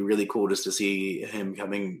think it'd be really cool just to see him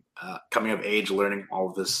coming of age, learning all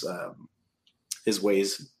of this, his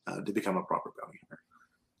ways to become a proper bounty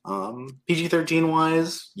hunter. PG-13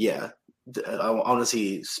 wise, yeah. I want to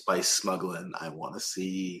see Spice smuggling. I want to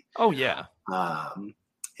see. Oh yeah.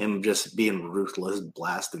 Him just being ruthless,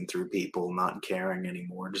 blasting through people, not caring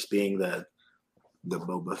anymore, just being the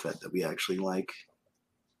Boba Fett that we actually like.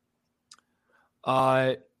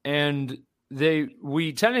 And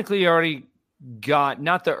we technically already got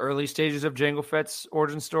not the early stages of Jango Fett's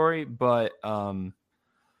origin story, but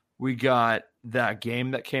we got that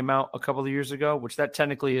game that came out a couple of years ago, which that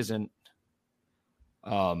technically isn't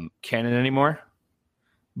canon anymore,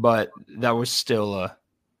 but that was still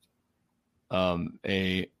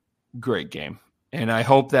a great game, and I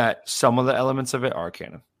hope that some of the elements of it are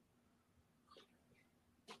canon.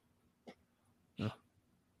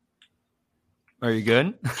 Are you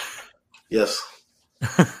good? Yes.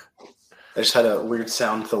 I just had a weird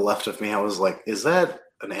sound to the left of me. I was like, is that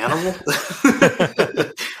an animal?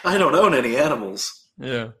 I don't own any animals.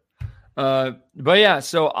 Yeah. But yeah,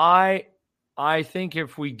 so I think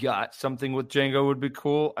if we got something with Jango would be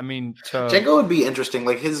cool. I mean, Jango would be interesting.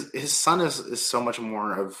 Like his son is so much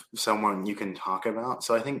more of someone you can talk about.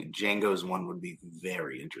 So I think Jango's one would be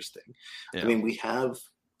very interesting. Yeah. I mean, we have.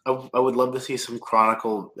 I would love to see some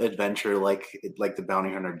Chronicle adventure like the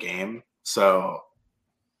Bounty Hunter game. So,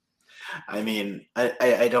 I mean,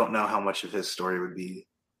 I don't know how much of his story would be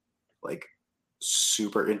like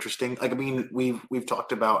super interesting. Like, I mean, we've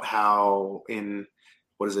talked about how in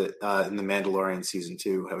in the Mandalorian season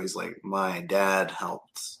 2, how he's like, my dad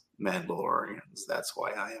helped Mandalorians. That's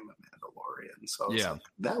why I am a Mandalorian. So like,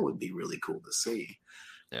 that would be really cool to see.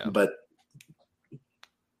 Yeah. But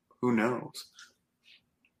who knows?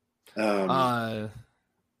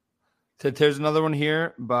 There's another one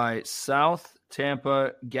here by South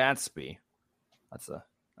Tampa Gatsby. That's a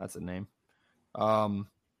name.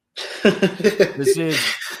 This is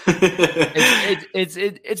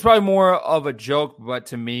it's probably more of a joke, but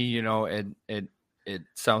to me, you know, it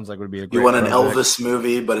sounds like it would be a great. You want an Elvis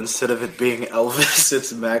movie, but instead of it being Elvis,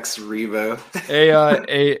 it's Max Rebo.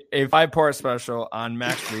 a 5-part special on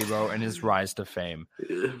Max Rebo and his rise to fame.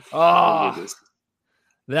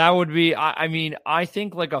 That would be, I mean, I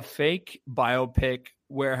think like a fake biopic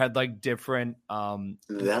where it had like different.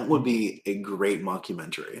 That would be a great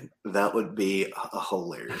mockumentary. That would be a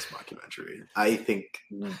hilarious mockumentary. I think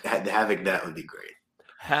having that would be great.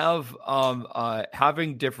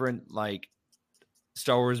 Having different like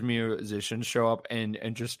Star Wars musicians show up and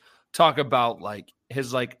just talk about like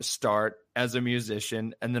his like start as a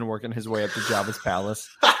musician and then working his way up to Jabba's palace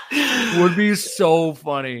would be so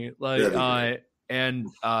funny. Like, and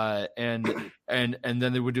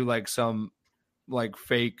then they would do like some like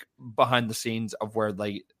fake behind the scenes of where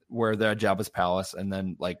they're at Jabba's palace, and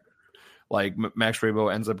then like Max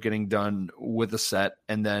Rebo ends up getting done with a set,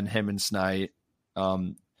 and then him and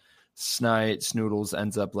Snoodles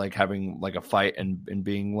ends up like having like a fight and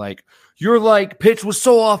being like, your like pitch was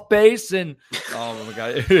so off base, and oh my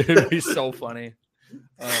god, it'd be so funny.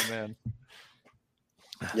 Oh man.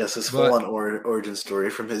 Yes, his full-on origin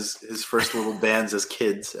story from his first little bands as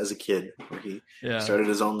a kid, where he started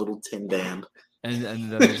his own little tin band. And then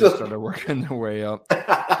they just started working their way up.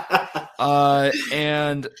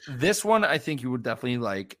 And this one I think you would definitely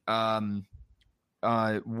like. One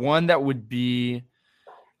that would be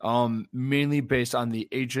mainly based on the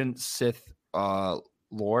Agent Sith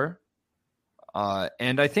lore.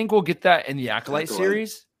 And I think we'll get that in the Acolyte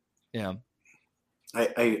series. Yeah.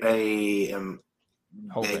 I am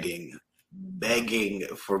begging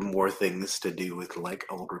for more things to do with like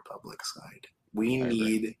Old Republic side. We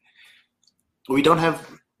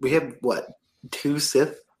have what, 2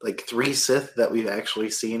 Sith, like 3 Sith that we've actually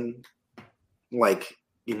seen like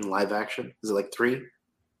in live action. Is it like 3?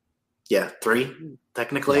 Yeah, 3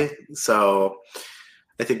 technically. Yeah. So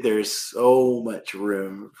I think there's so much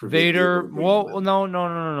room for Vader. Well,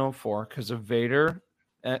 no, 4 because of Vader,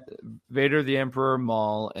 the Emperor,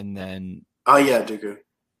 Maul, and then. Oh yeah, Dooku.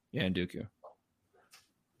 Yeah, and Dooku.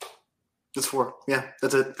 That's 4. Yeah,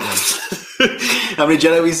 that's it. How many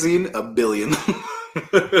Jedi we seen? 1 billion.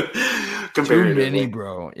 Too many,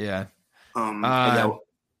 bro. Yeah.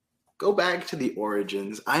 Go back to the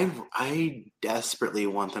origins. I desperately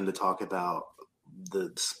want them to talk about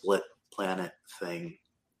the split planet thing,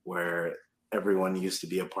 where everyone used to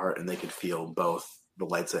be apart and they could feel both the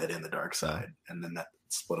light side and the dark side, and then that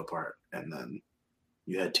split apart, and then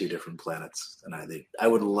you had 2 different planets. And I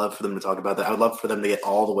would love for them to talk about that. I would love for them to get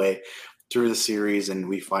all the way through the series and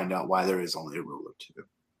we find out why there is only a rule of 2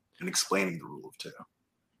 and explaining the rule of 2.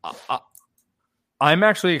 I'm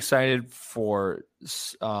actually excited for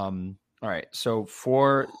all right, so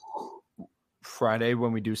for Friday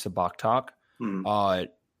when we do Sabacc Talk,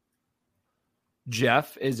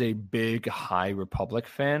 Jeff is a big High Republic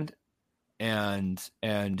fan, and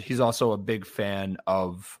he's also a big fan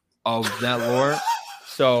of that lore.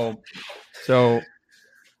 So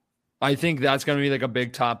I think that's going to be like a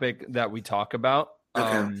big topic that we talk about.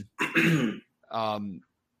 Okay.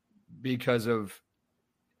 Because of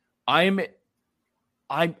I'm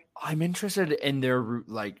I'm interested in their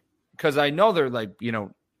like, because I know they're like,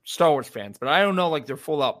 Star Wars fans, but I don't know like their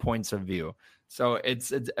full out points of view. So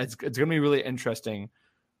it's gonna be really interesting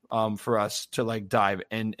for us to like dive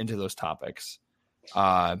into those topics.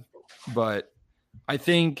 But I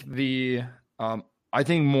think I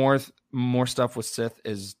think more stuff with Sith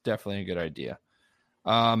is definitely a good idea.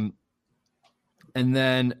 And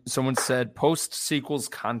then someone said post sequels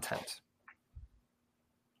content.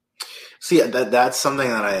 See, that's something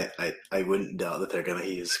that I wouldn't doubt that they're gonna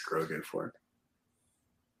use Grogu for.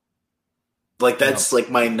 Like that's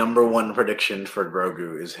like my number one prediction for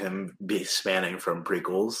Grogu is him be spanning from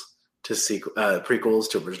prequels to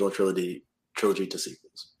prequels to original trilogy to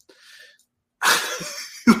sequels.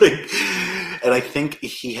 And I think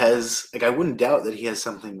he has I wouldn't doubt that he has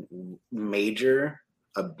something a major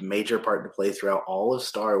part to play throughout all of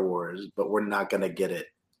Star Wars, but we're not gonna get it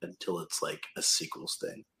until it's like a sequels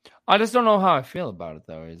thing. I just don't know how I feel about it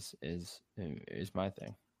though. Is my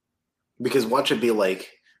thing, because watch it be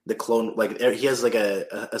like the clone, like he has like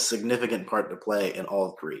a significant part to play in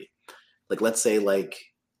all three. Like let's say like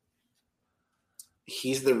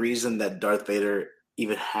he's the reason that Darth Vader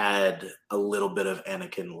even had a little bit of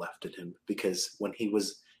Anakin left in him, because when he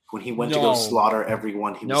went to go slaughter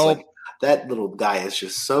everyone, he was like, that little guy is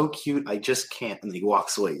just so cute, I just can't. And then he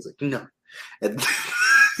walks away. He's like, no.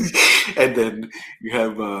 And then you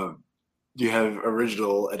have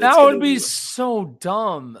original. And that would be so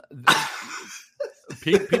dumb.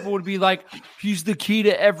 People would be like, he's the key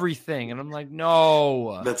to everything. And I'm like,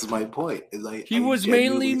 no. That's my point. He was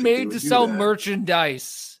mainly made to sell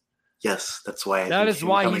merchandise. Yes, that's why. That is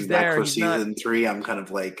why he's there. For season 3, I'm kind of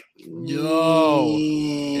like, no.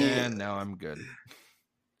 And now I'm good.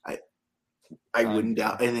 I wouldn't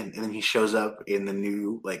doubt. And then he shows up in the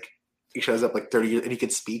new, like, he shows up like 30 years, and he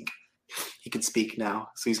could speak. He could speak now,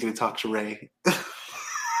 so he's going to talk to Rey.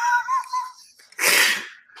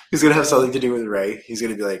 He's going to have something to do with Rey. He's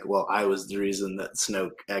going to be like, well, I was the reason that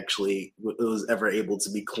Snoke actually was ever able to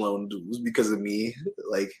be cloned. It was because of me.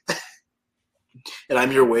 Like, and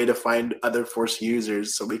I'm your way to find other Force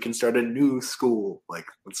users so we can start a new school. Like,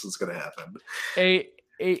 that's what's going to happen.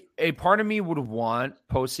 A part of me would want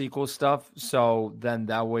post-sequel stuff, so then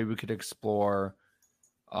that way we could explore,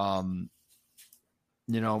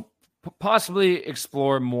 possibly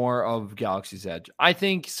explore more of Galaxy's Edge. I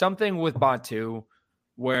think something with Batuu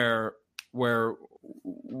where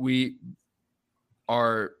we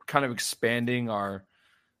are kind of expanding our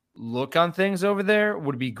look on things over there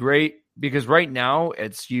would be great, because right now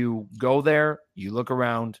it's you go there, you look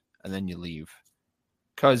around, and then you leave.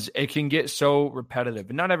 Because it can get so repetitive,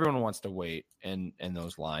 and not everyone wants to wait in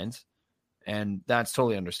those lines, and that's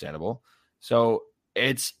totally understandable. So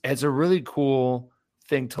it's a really cool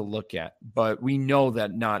thing to look at, but we know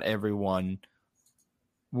that not everyone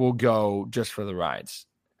will go just for the rides.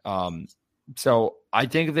 So I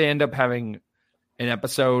think if they end up having an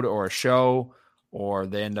episode or a show, or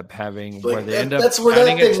they end up having where they end up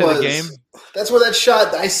adding it to the game. That's where that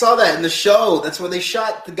shot. I saw that in the show. That's where they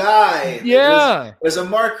shot the guy. Yeah, there's a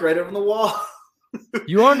mark right over the wall.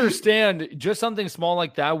 You understand? Just something small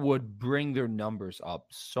like that would bring their numbers up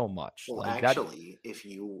so much. Well, like actually, if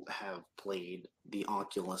you have played the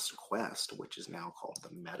Oculus Quest, which is now called the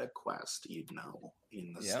Meta Quest, you'd know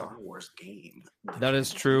in the Star Wars game. That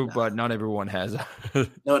is true, but not everyone has.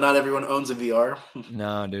 No, not everyone owns a VR.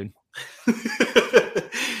 No, dude.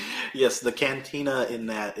 Yes, the cantina in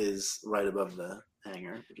that is right above the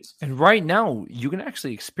hangar. And right now, you can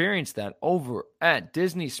actually experience that over at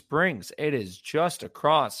Disney Springs. It is just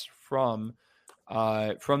across from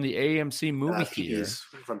the AMC movie theater,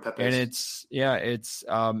 from Pepe's. and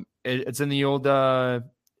it's in the old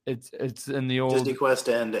it's in the old Disney Quest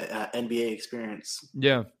and NBA Experience.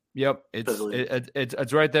 Yeah. Yep,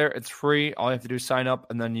 it's right there. It's free. All you have to do is sign up,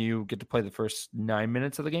 and then you get to play the first 9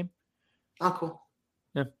 minutes of the game. Oh, cool.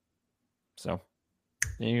 Yeah. So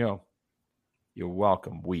there you go. You're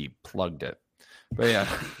welcome. We plugged it. But yeah.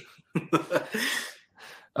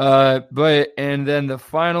 And then the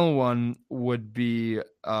final one would be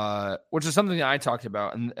which is something that I talked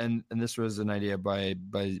about, and this was an idea by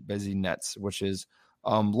Z Nets, which is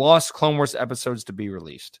lost Clone Wars episodes to be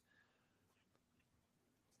released.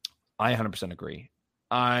 I 100% agree.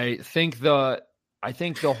 I think the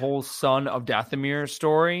whole Son of Dathomir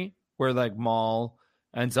story, where like Maul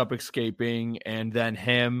ends up escaping, and then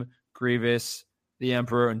him, Grievous, the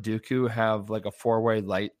Emperor, and Dooku have like a 4-way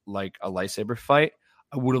lightsaber fight.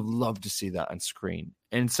 I would have loved to see that on screen.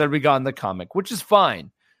 And instead we got in the comic, which is fine.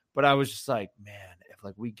 But I was just like, man, if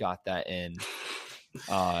like we got that in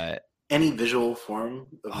any visual form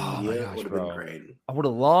of media would have been great. I would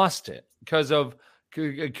have lost it because of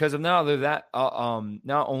because of not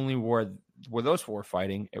only were those 4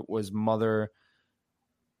 fighting, it was Mother.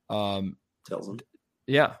 Tells them.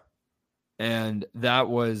 Yeah, and that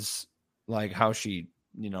was like how she,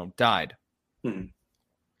 died,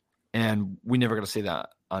 and we never got to see that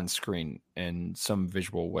on screen in some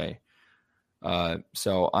visual way.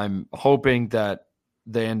 So I'm hoping that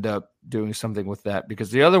they end up doing something with that, because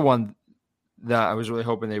the other one that I was really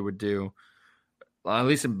hoping they would do, at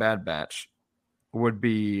least in Bad Batch, would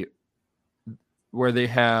be where they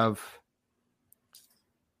have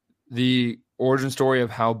the origin story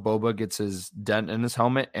of how Boba gets his dent in his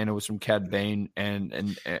helmet, and it was from Cad Bane, and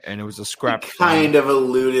it was a scrap. Kind of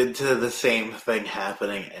alluded to the same thing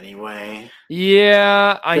happening anyway.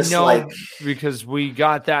 Yeah, I know, because we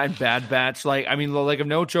got that in Bad Batch. Like, I mean, like,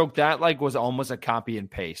 no joke, that like was almost a copy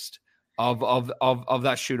and paste of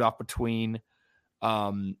that shoot off between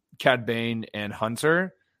Cad Bane and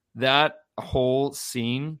Hunter. That whole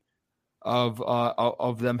scene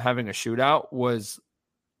of them having a shootout was,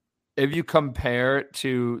 if you compare it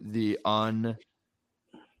to the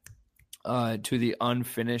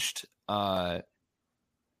unfinished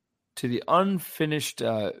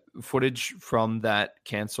footage from that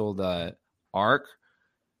canceled arc,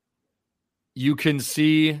 you can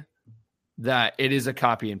see that it is a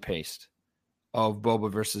copy and paste of Boba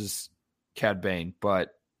versus Cad Bane,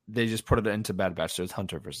 but they just put it into Bad Batch, so it's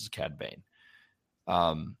Hunter versus Cad Bane.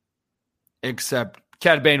 Except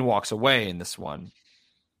Cad Bane walks away in this one.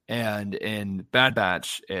 And in Bad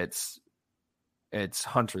Batch, it's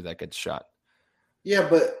Hunter that gets shot. Yeah,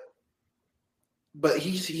 but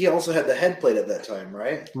he also had the head plate at that time,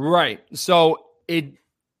 right? Right. So we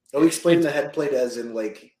explained the head plate as in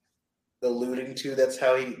like alluding to that's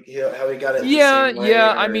how he got it.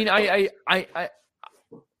 Yeah. I mean, I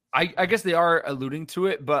guess they are alluding to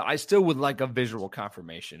it, but I still would like a visual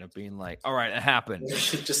confirmation of being like, all right, it happened.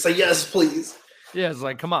 Just say yes, please. Yeah, it's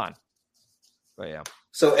like, come on. But yeah.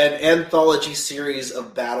 So an anthology series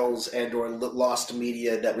of battles and or lost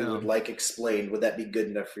media that we would like explained, would that be good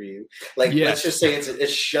enough for you? Like, let's just say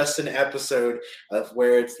it's just an episode of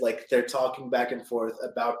where it's like they're talking back and forth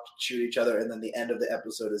about to shoot each other, and then the end of the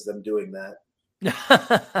episode is them doing that.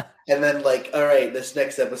 And then like, all right, this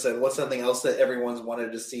next episode, what's something else that everyone's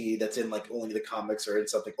wanted to see that's in like only the comics or in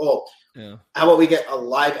something? How about we get a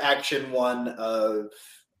live action one of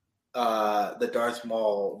the Darth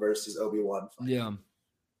Maul versus Obi-Wan fight? Yeah.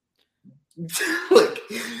 Like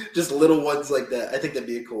just little ones like that. I think that'd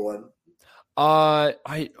be a cool one.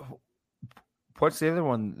 What's the other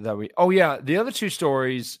one that the other 2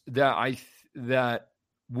 stories that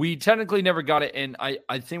we technically never got it in. I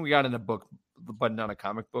think we got in a book, but not a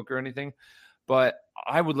comic book or anything. But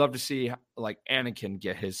I would love to see like Anakin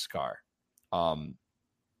get his scar. I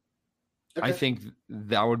think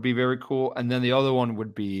that would be very cool. And then the other one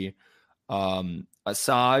would be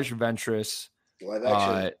Asajj Ventress live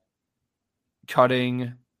action.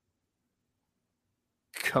 Cutting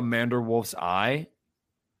Commander Wolf's eye,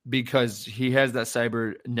 because he has that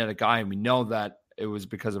cybernetic eye, and we know that it was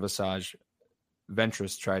because of Asajj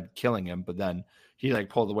Ventress tried killing him, but then he like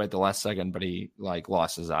pulled away at the last second, but he like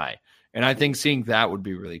lost his eye. And I think seeing that would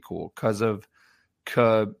be really cool because of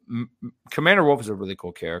Commander Wolf is a really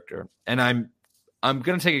cool character, and I'm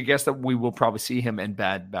gonna take a guess that we will probably see him in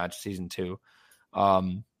Bad Batch season 2.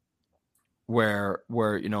 Where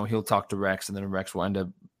he'll talk to Rex, and then Rex will end up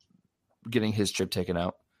getting his chip taken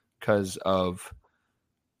out because of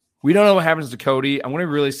we don't know what happens to Cody. I'm going to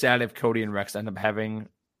be really sad if Cody and Rex end up having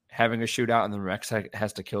a shootout, and then Rex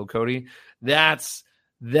has to kill Cody. That's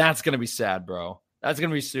going to be sad, bro. That's going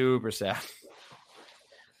to be super sad.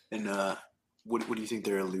 And what do you think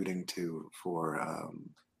they're alluding to for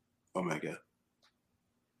Omega?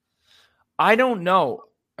 I don't know.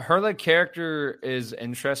 Her character is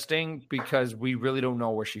interesting because we really don't know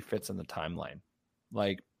where she fits in the timeline.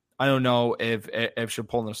 Like, I don't know if she'll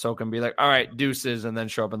pull an Ahsoka and be like, all right, deuces, and then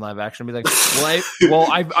show up in live action and be like,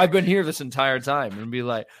 I've been here this entire time, and be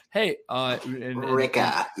like, hey,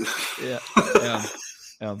 Rika.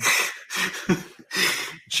 Yeah.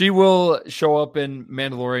 She will show up in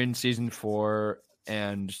Mandalorian season 4,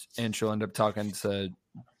 and she'll end up talking to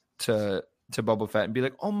Boba Fett and be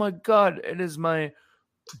like, oh my God, it is my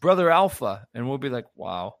brother Alpha, and we'll be like,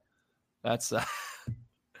 wow, that's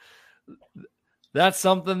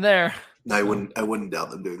something there. No, I wouldn't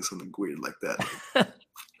doubt them doing something weird like that.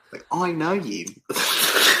 Like, oh, I know you.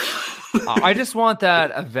 I just want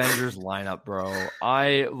that Avengers lineup, bro.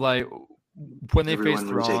 I like when they face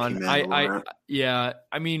Thrawn. I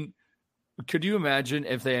mean, could you imagine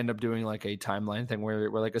if they end up doing like a timeline thing where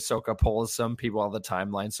like Ahsoka pulls some people out of the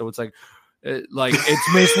timeline? So it's like Like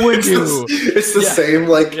it's Mace Windu. It's the same.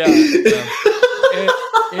 Like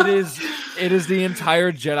it is the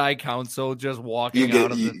entire Jedi Council just walking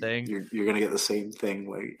out of the thing. You're gonna get the same thing,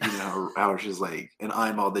 like how she's like, and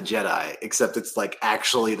I'm all the Jedi, except it's like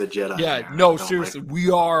actually the Jedi. Yeah, no, seriously, we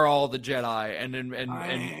are all the Jedi, and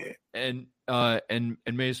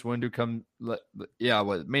Mace Windu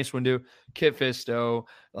Mace Windu, Kit Fisto,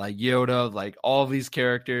 like Yoda, like all these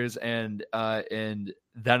characters, and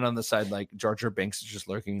then on the side, like Jar Jar Binks is just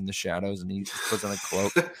lurking in the shadows, and he puts on a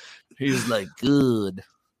cloak. He's like, good.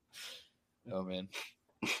 Oh man,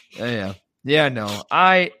 yeah. No,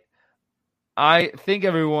 I think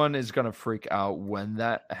everyone is gonna freak out when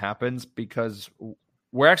that happens because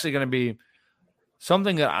we're actually gonna be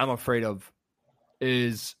something that I'm afraid of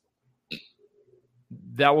is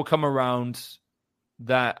that will come around.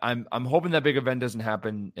 That I'm hoping that big event doesn't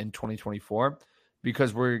happen in 2024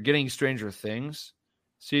 because we're getting Stranger Things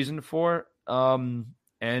season 4 and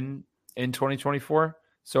in 2024.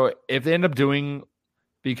 So if they end up doing,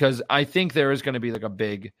 because I think there is going to be like a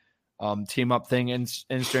big team up thing in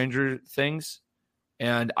Stranger Things,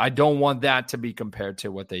 and I don't want that to be compared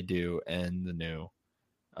to what they do in the new,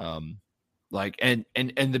 like and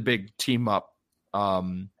the big team up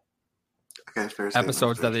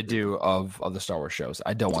episodes that they do of the Star Wars shows.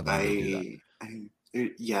 I don't want them to do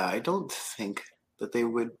that. I don't think that they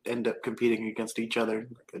would end up competing against each other.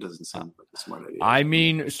 It doesn't sound like a smart idea. I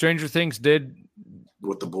mean, Stranger Things did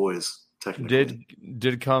with the boys. Technically.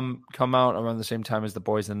 Did come out around the same time as the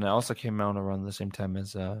boys, and it also came out around the same time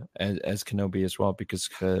as Kenobi as well, because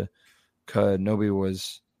Kenobi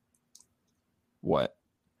was what?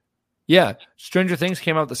 Yeah, Stranger Things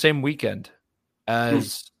came out the same weekend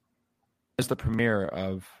as the premiere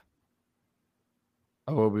of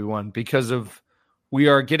Obi-Wan, because we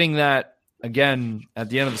are getting that again at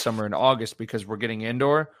the end of the summer in August, because we're getting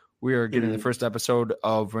Andor. We are getting the first episode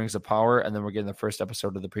of Rings of Power, and then we're getting the first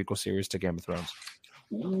episode of the prequel series to Game of Thrones.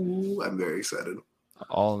 Ooh, I'm very excited.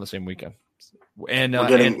 All in the same weekend. And we're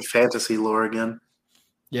getting fantasy lore again.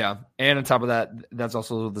 Yeah, and on top of that, that's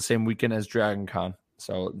also the same weekend as Dragon Con.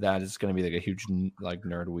 So that is going to be like a huge like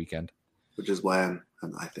nerd weekend. Which is why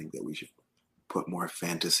I think that we should put more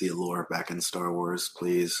fantasy lore back in Star Wars,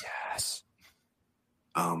 please. Yes.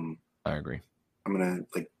 I agree. I'm gonna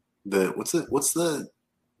like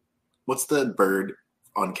what's the bird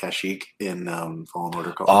on Kashyyyk in Fallen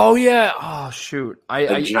Order called? Oh yeah. Oh shoot.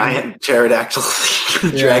 A giant pterodactyl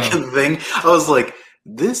dragon thing. I was like,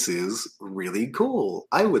 this is really cool.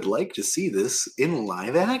 I would like to see this in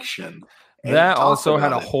live action. That also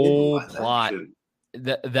had a whole plot.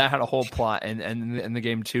 That had a whole plot in the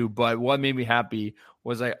game too. But what made me happy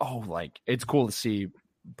was like, like it's cool to see,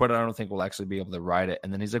 but I don't think we'll actually be able to ride it.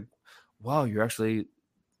 And then he's like, wow, you're actually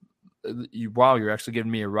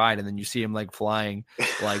giving me a ride. And then you see him like flying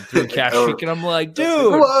like through Kashyyyk, and I'm like, dude,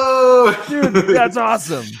 whoa, dude, that's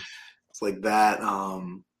awesome. It's like that.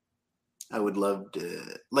 I would love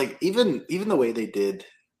to like even the way they did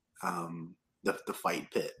the fight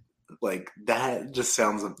pit. Like that just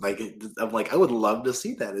sounds like I'm like, I would love to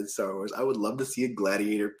see that in Star Wars. I would love to see a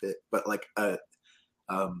gladiator pit, but like a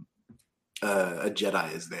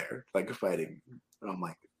Jedi is there like fighting. And I'm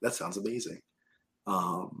like, that sounds amazing.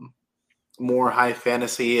 More high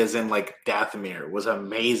fantasy, as in like Dathomir was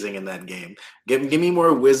amazing in that game. Give me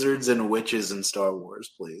more wizards and witches in Star Wars,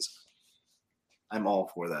 please. I'm all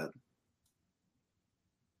for that.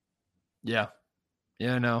 Yeah.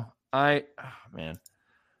 No. I'm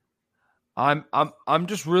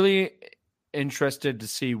just really interested to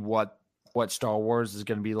see what Star Wars is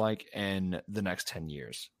going to be like in the next 10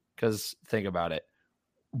 years. Because think about it.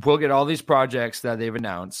 We'll get all these projects that they've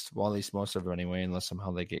announced, well, at least most of them anyway, unless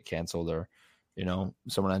somehow they get canceled or,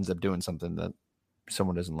 someone ends up doing something that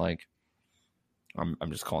someone doesn't like. I'm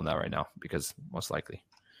just calling that right now because most likely.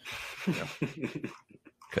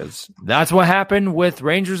 Because that's what happened with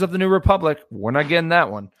Rangers of the New Republic. We're not getting that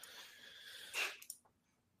one.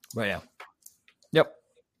 But yeah. Yep.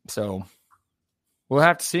 So we'll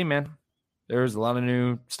have to see, man. There's a lot of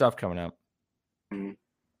new stuff coming out.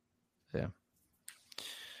 Yeah.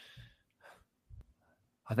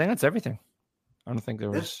 I think that's everything. I don't think there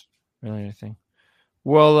was really anything.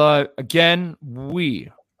 Well, again, we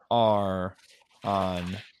are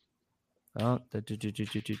on. Where are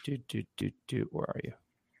you?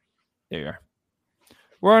 There you are.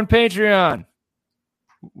 We're on Patreon.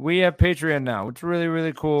 We have Patreon now. It's really,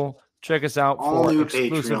 really cool. Check us out all for new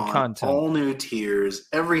exclusive Patreon, content. All new tiers.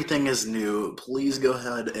 Everything is new. Please go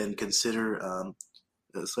ahead and consider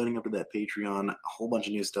signing up to that Patreon. A whole bunch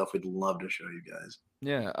of new stuff we'd love to show you guys.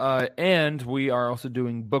 Yeah. And we are also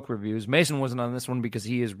doing book reviews. Mason wasn't on this one because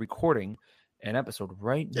he is recording an episode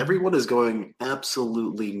right now. Everyone is going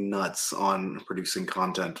absolutely nuts on producing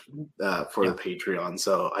content for the Patreon.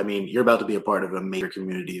 So, I mean, you're about to be a part of a major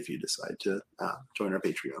community if you decide to join our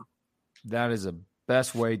Patreon. That is the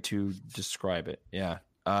best way to describe it. Yeah.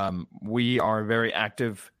 We are a very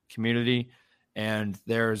active community, and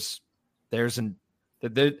there's a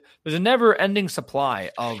never-ending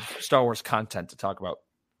supply of Star Wars content to talk about,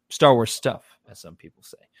 Star Wars stuff, as some people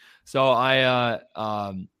say. So I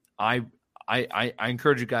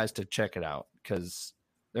encourage you guys to check it out because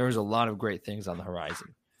there's a lot of great things on the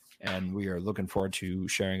horizon, and we are looking forward to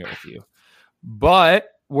sharing it with you. But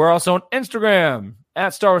we're also on Instagram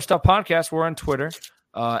at Star Wars Stuff Podcast. We're on Twitter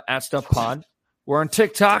at Stuff Pod. We're on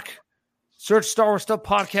TikTok. Search Star Wars Stuff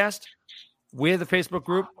Podcast. We have the Facebook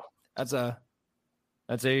group. That's a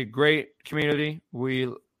great community. We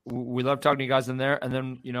love talking to you guys in there. And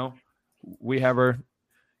then, we have our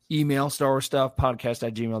email,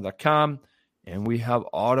 StarWarsStuffPodcast@gmail.com. And we have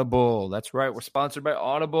Audible. That's right. We're sponsored by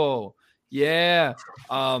Audible. Yeah.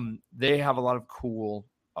 They have a lot of cool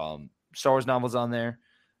Star Wars novels on there,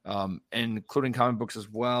 including comic books as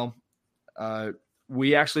well.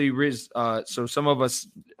 We actually, so some of us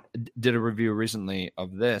did a review recently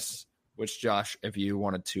of this, which, Josh, if you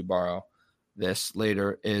wanted to borrow this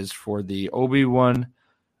later, is for the Obi-Wan,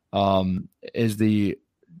 is the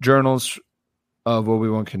Journals of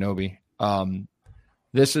Obi-Wan Kenobi.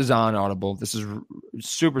 This is on Audible. This is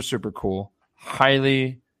super, super cool.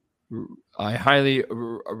 I highly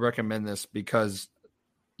recommend this because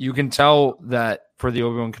you can tell that for the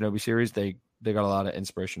Obi-Wan Kenobi series, they got a lot of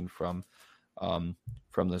inspiration from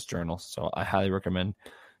this journal. So I highly recommend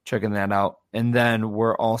checking that out. And then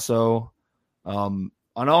we're also on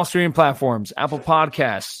all streaming platforms, Apple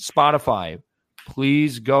Podcasts, Spotify.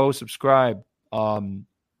 Please go subscribe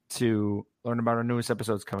to learn about our newest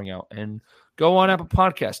episodes coming out, and go on Apple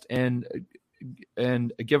Podcast and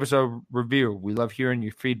give us a review. We love hearing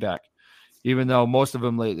your feedback, even though most of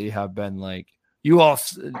them lately have been like, you all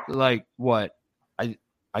like what I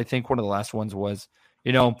think one of the last ones was,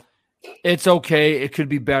 it's okay, it could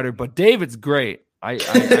be better, but David's great. I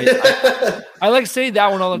like to say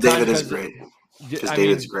that one all the time. David is great. Because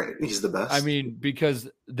David's great. He's the best. I mean, because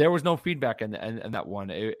there was no feedback in that one.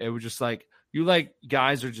 It was just like, you like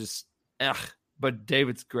guys are just, but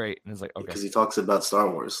David's great. And it's like, okay. Because he talks about Star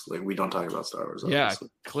Wars. Like, we don't talk about Star Wars. Obviously. Yeah,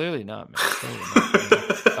 clearly not, man. Clearly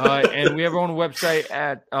not. And we have our own website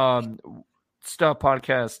at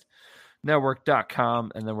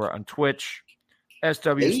StuffPodcastNetwork.com. And then we're on Twitch,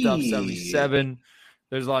 SWStuff77.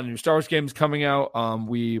 There's a lot of new Star Wars games coming out.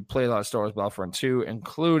 We play a lot of Star Wars Battlefront 2,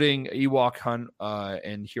 including Ewok Hunt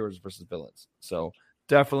and Heroes vs. Villains. So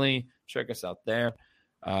definitely check us out there.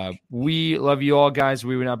 We love you all, guys.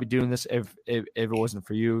 We would not be doing this if it wasn't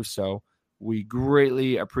for you. So we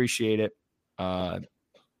greatly appreciate it.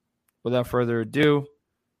 Without further ado,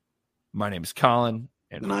 my name is Colin,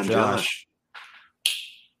 and I'm Josh.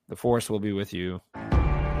 The Force will be with you.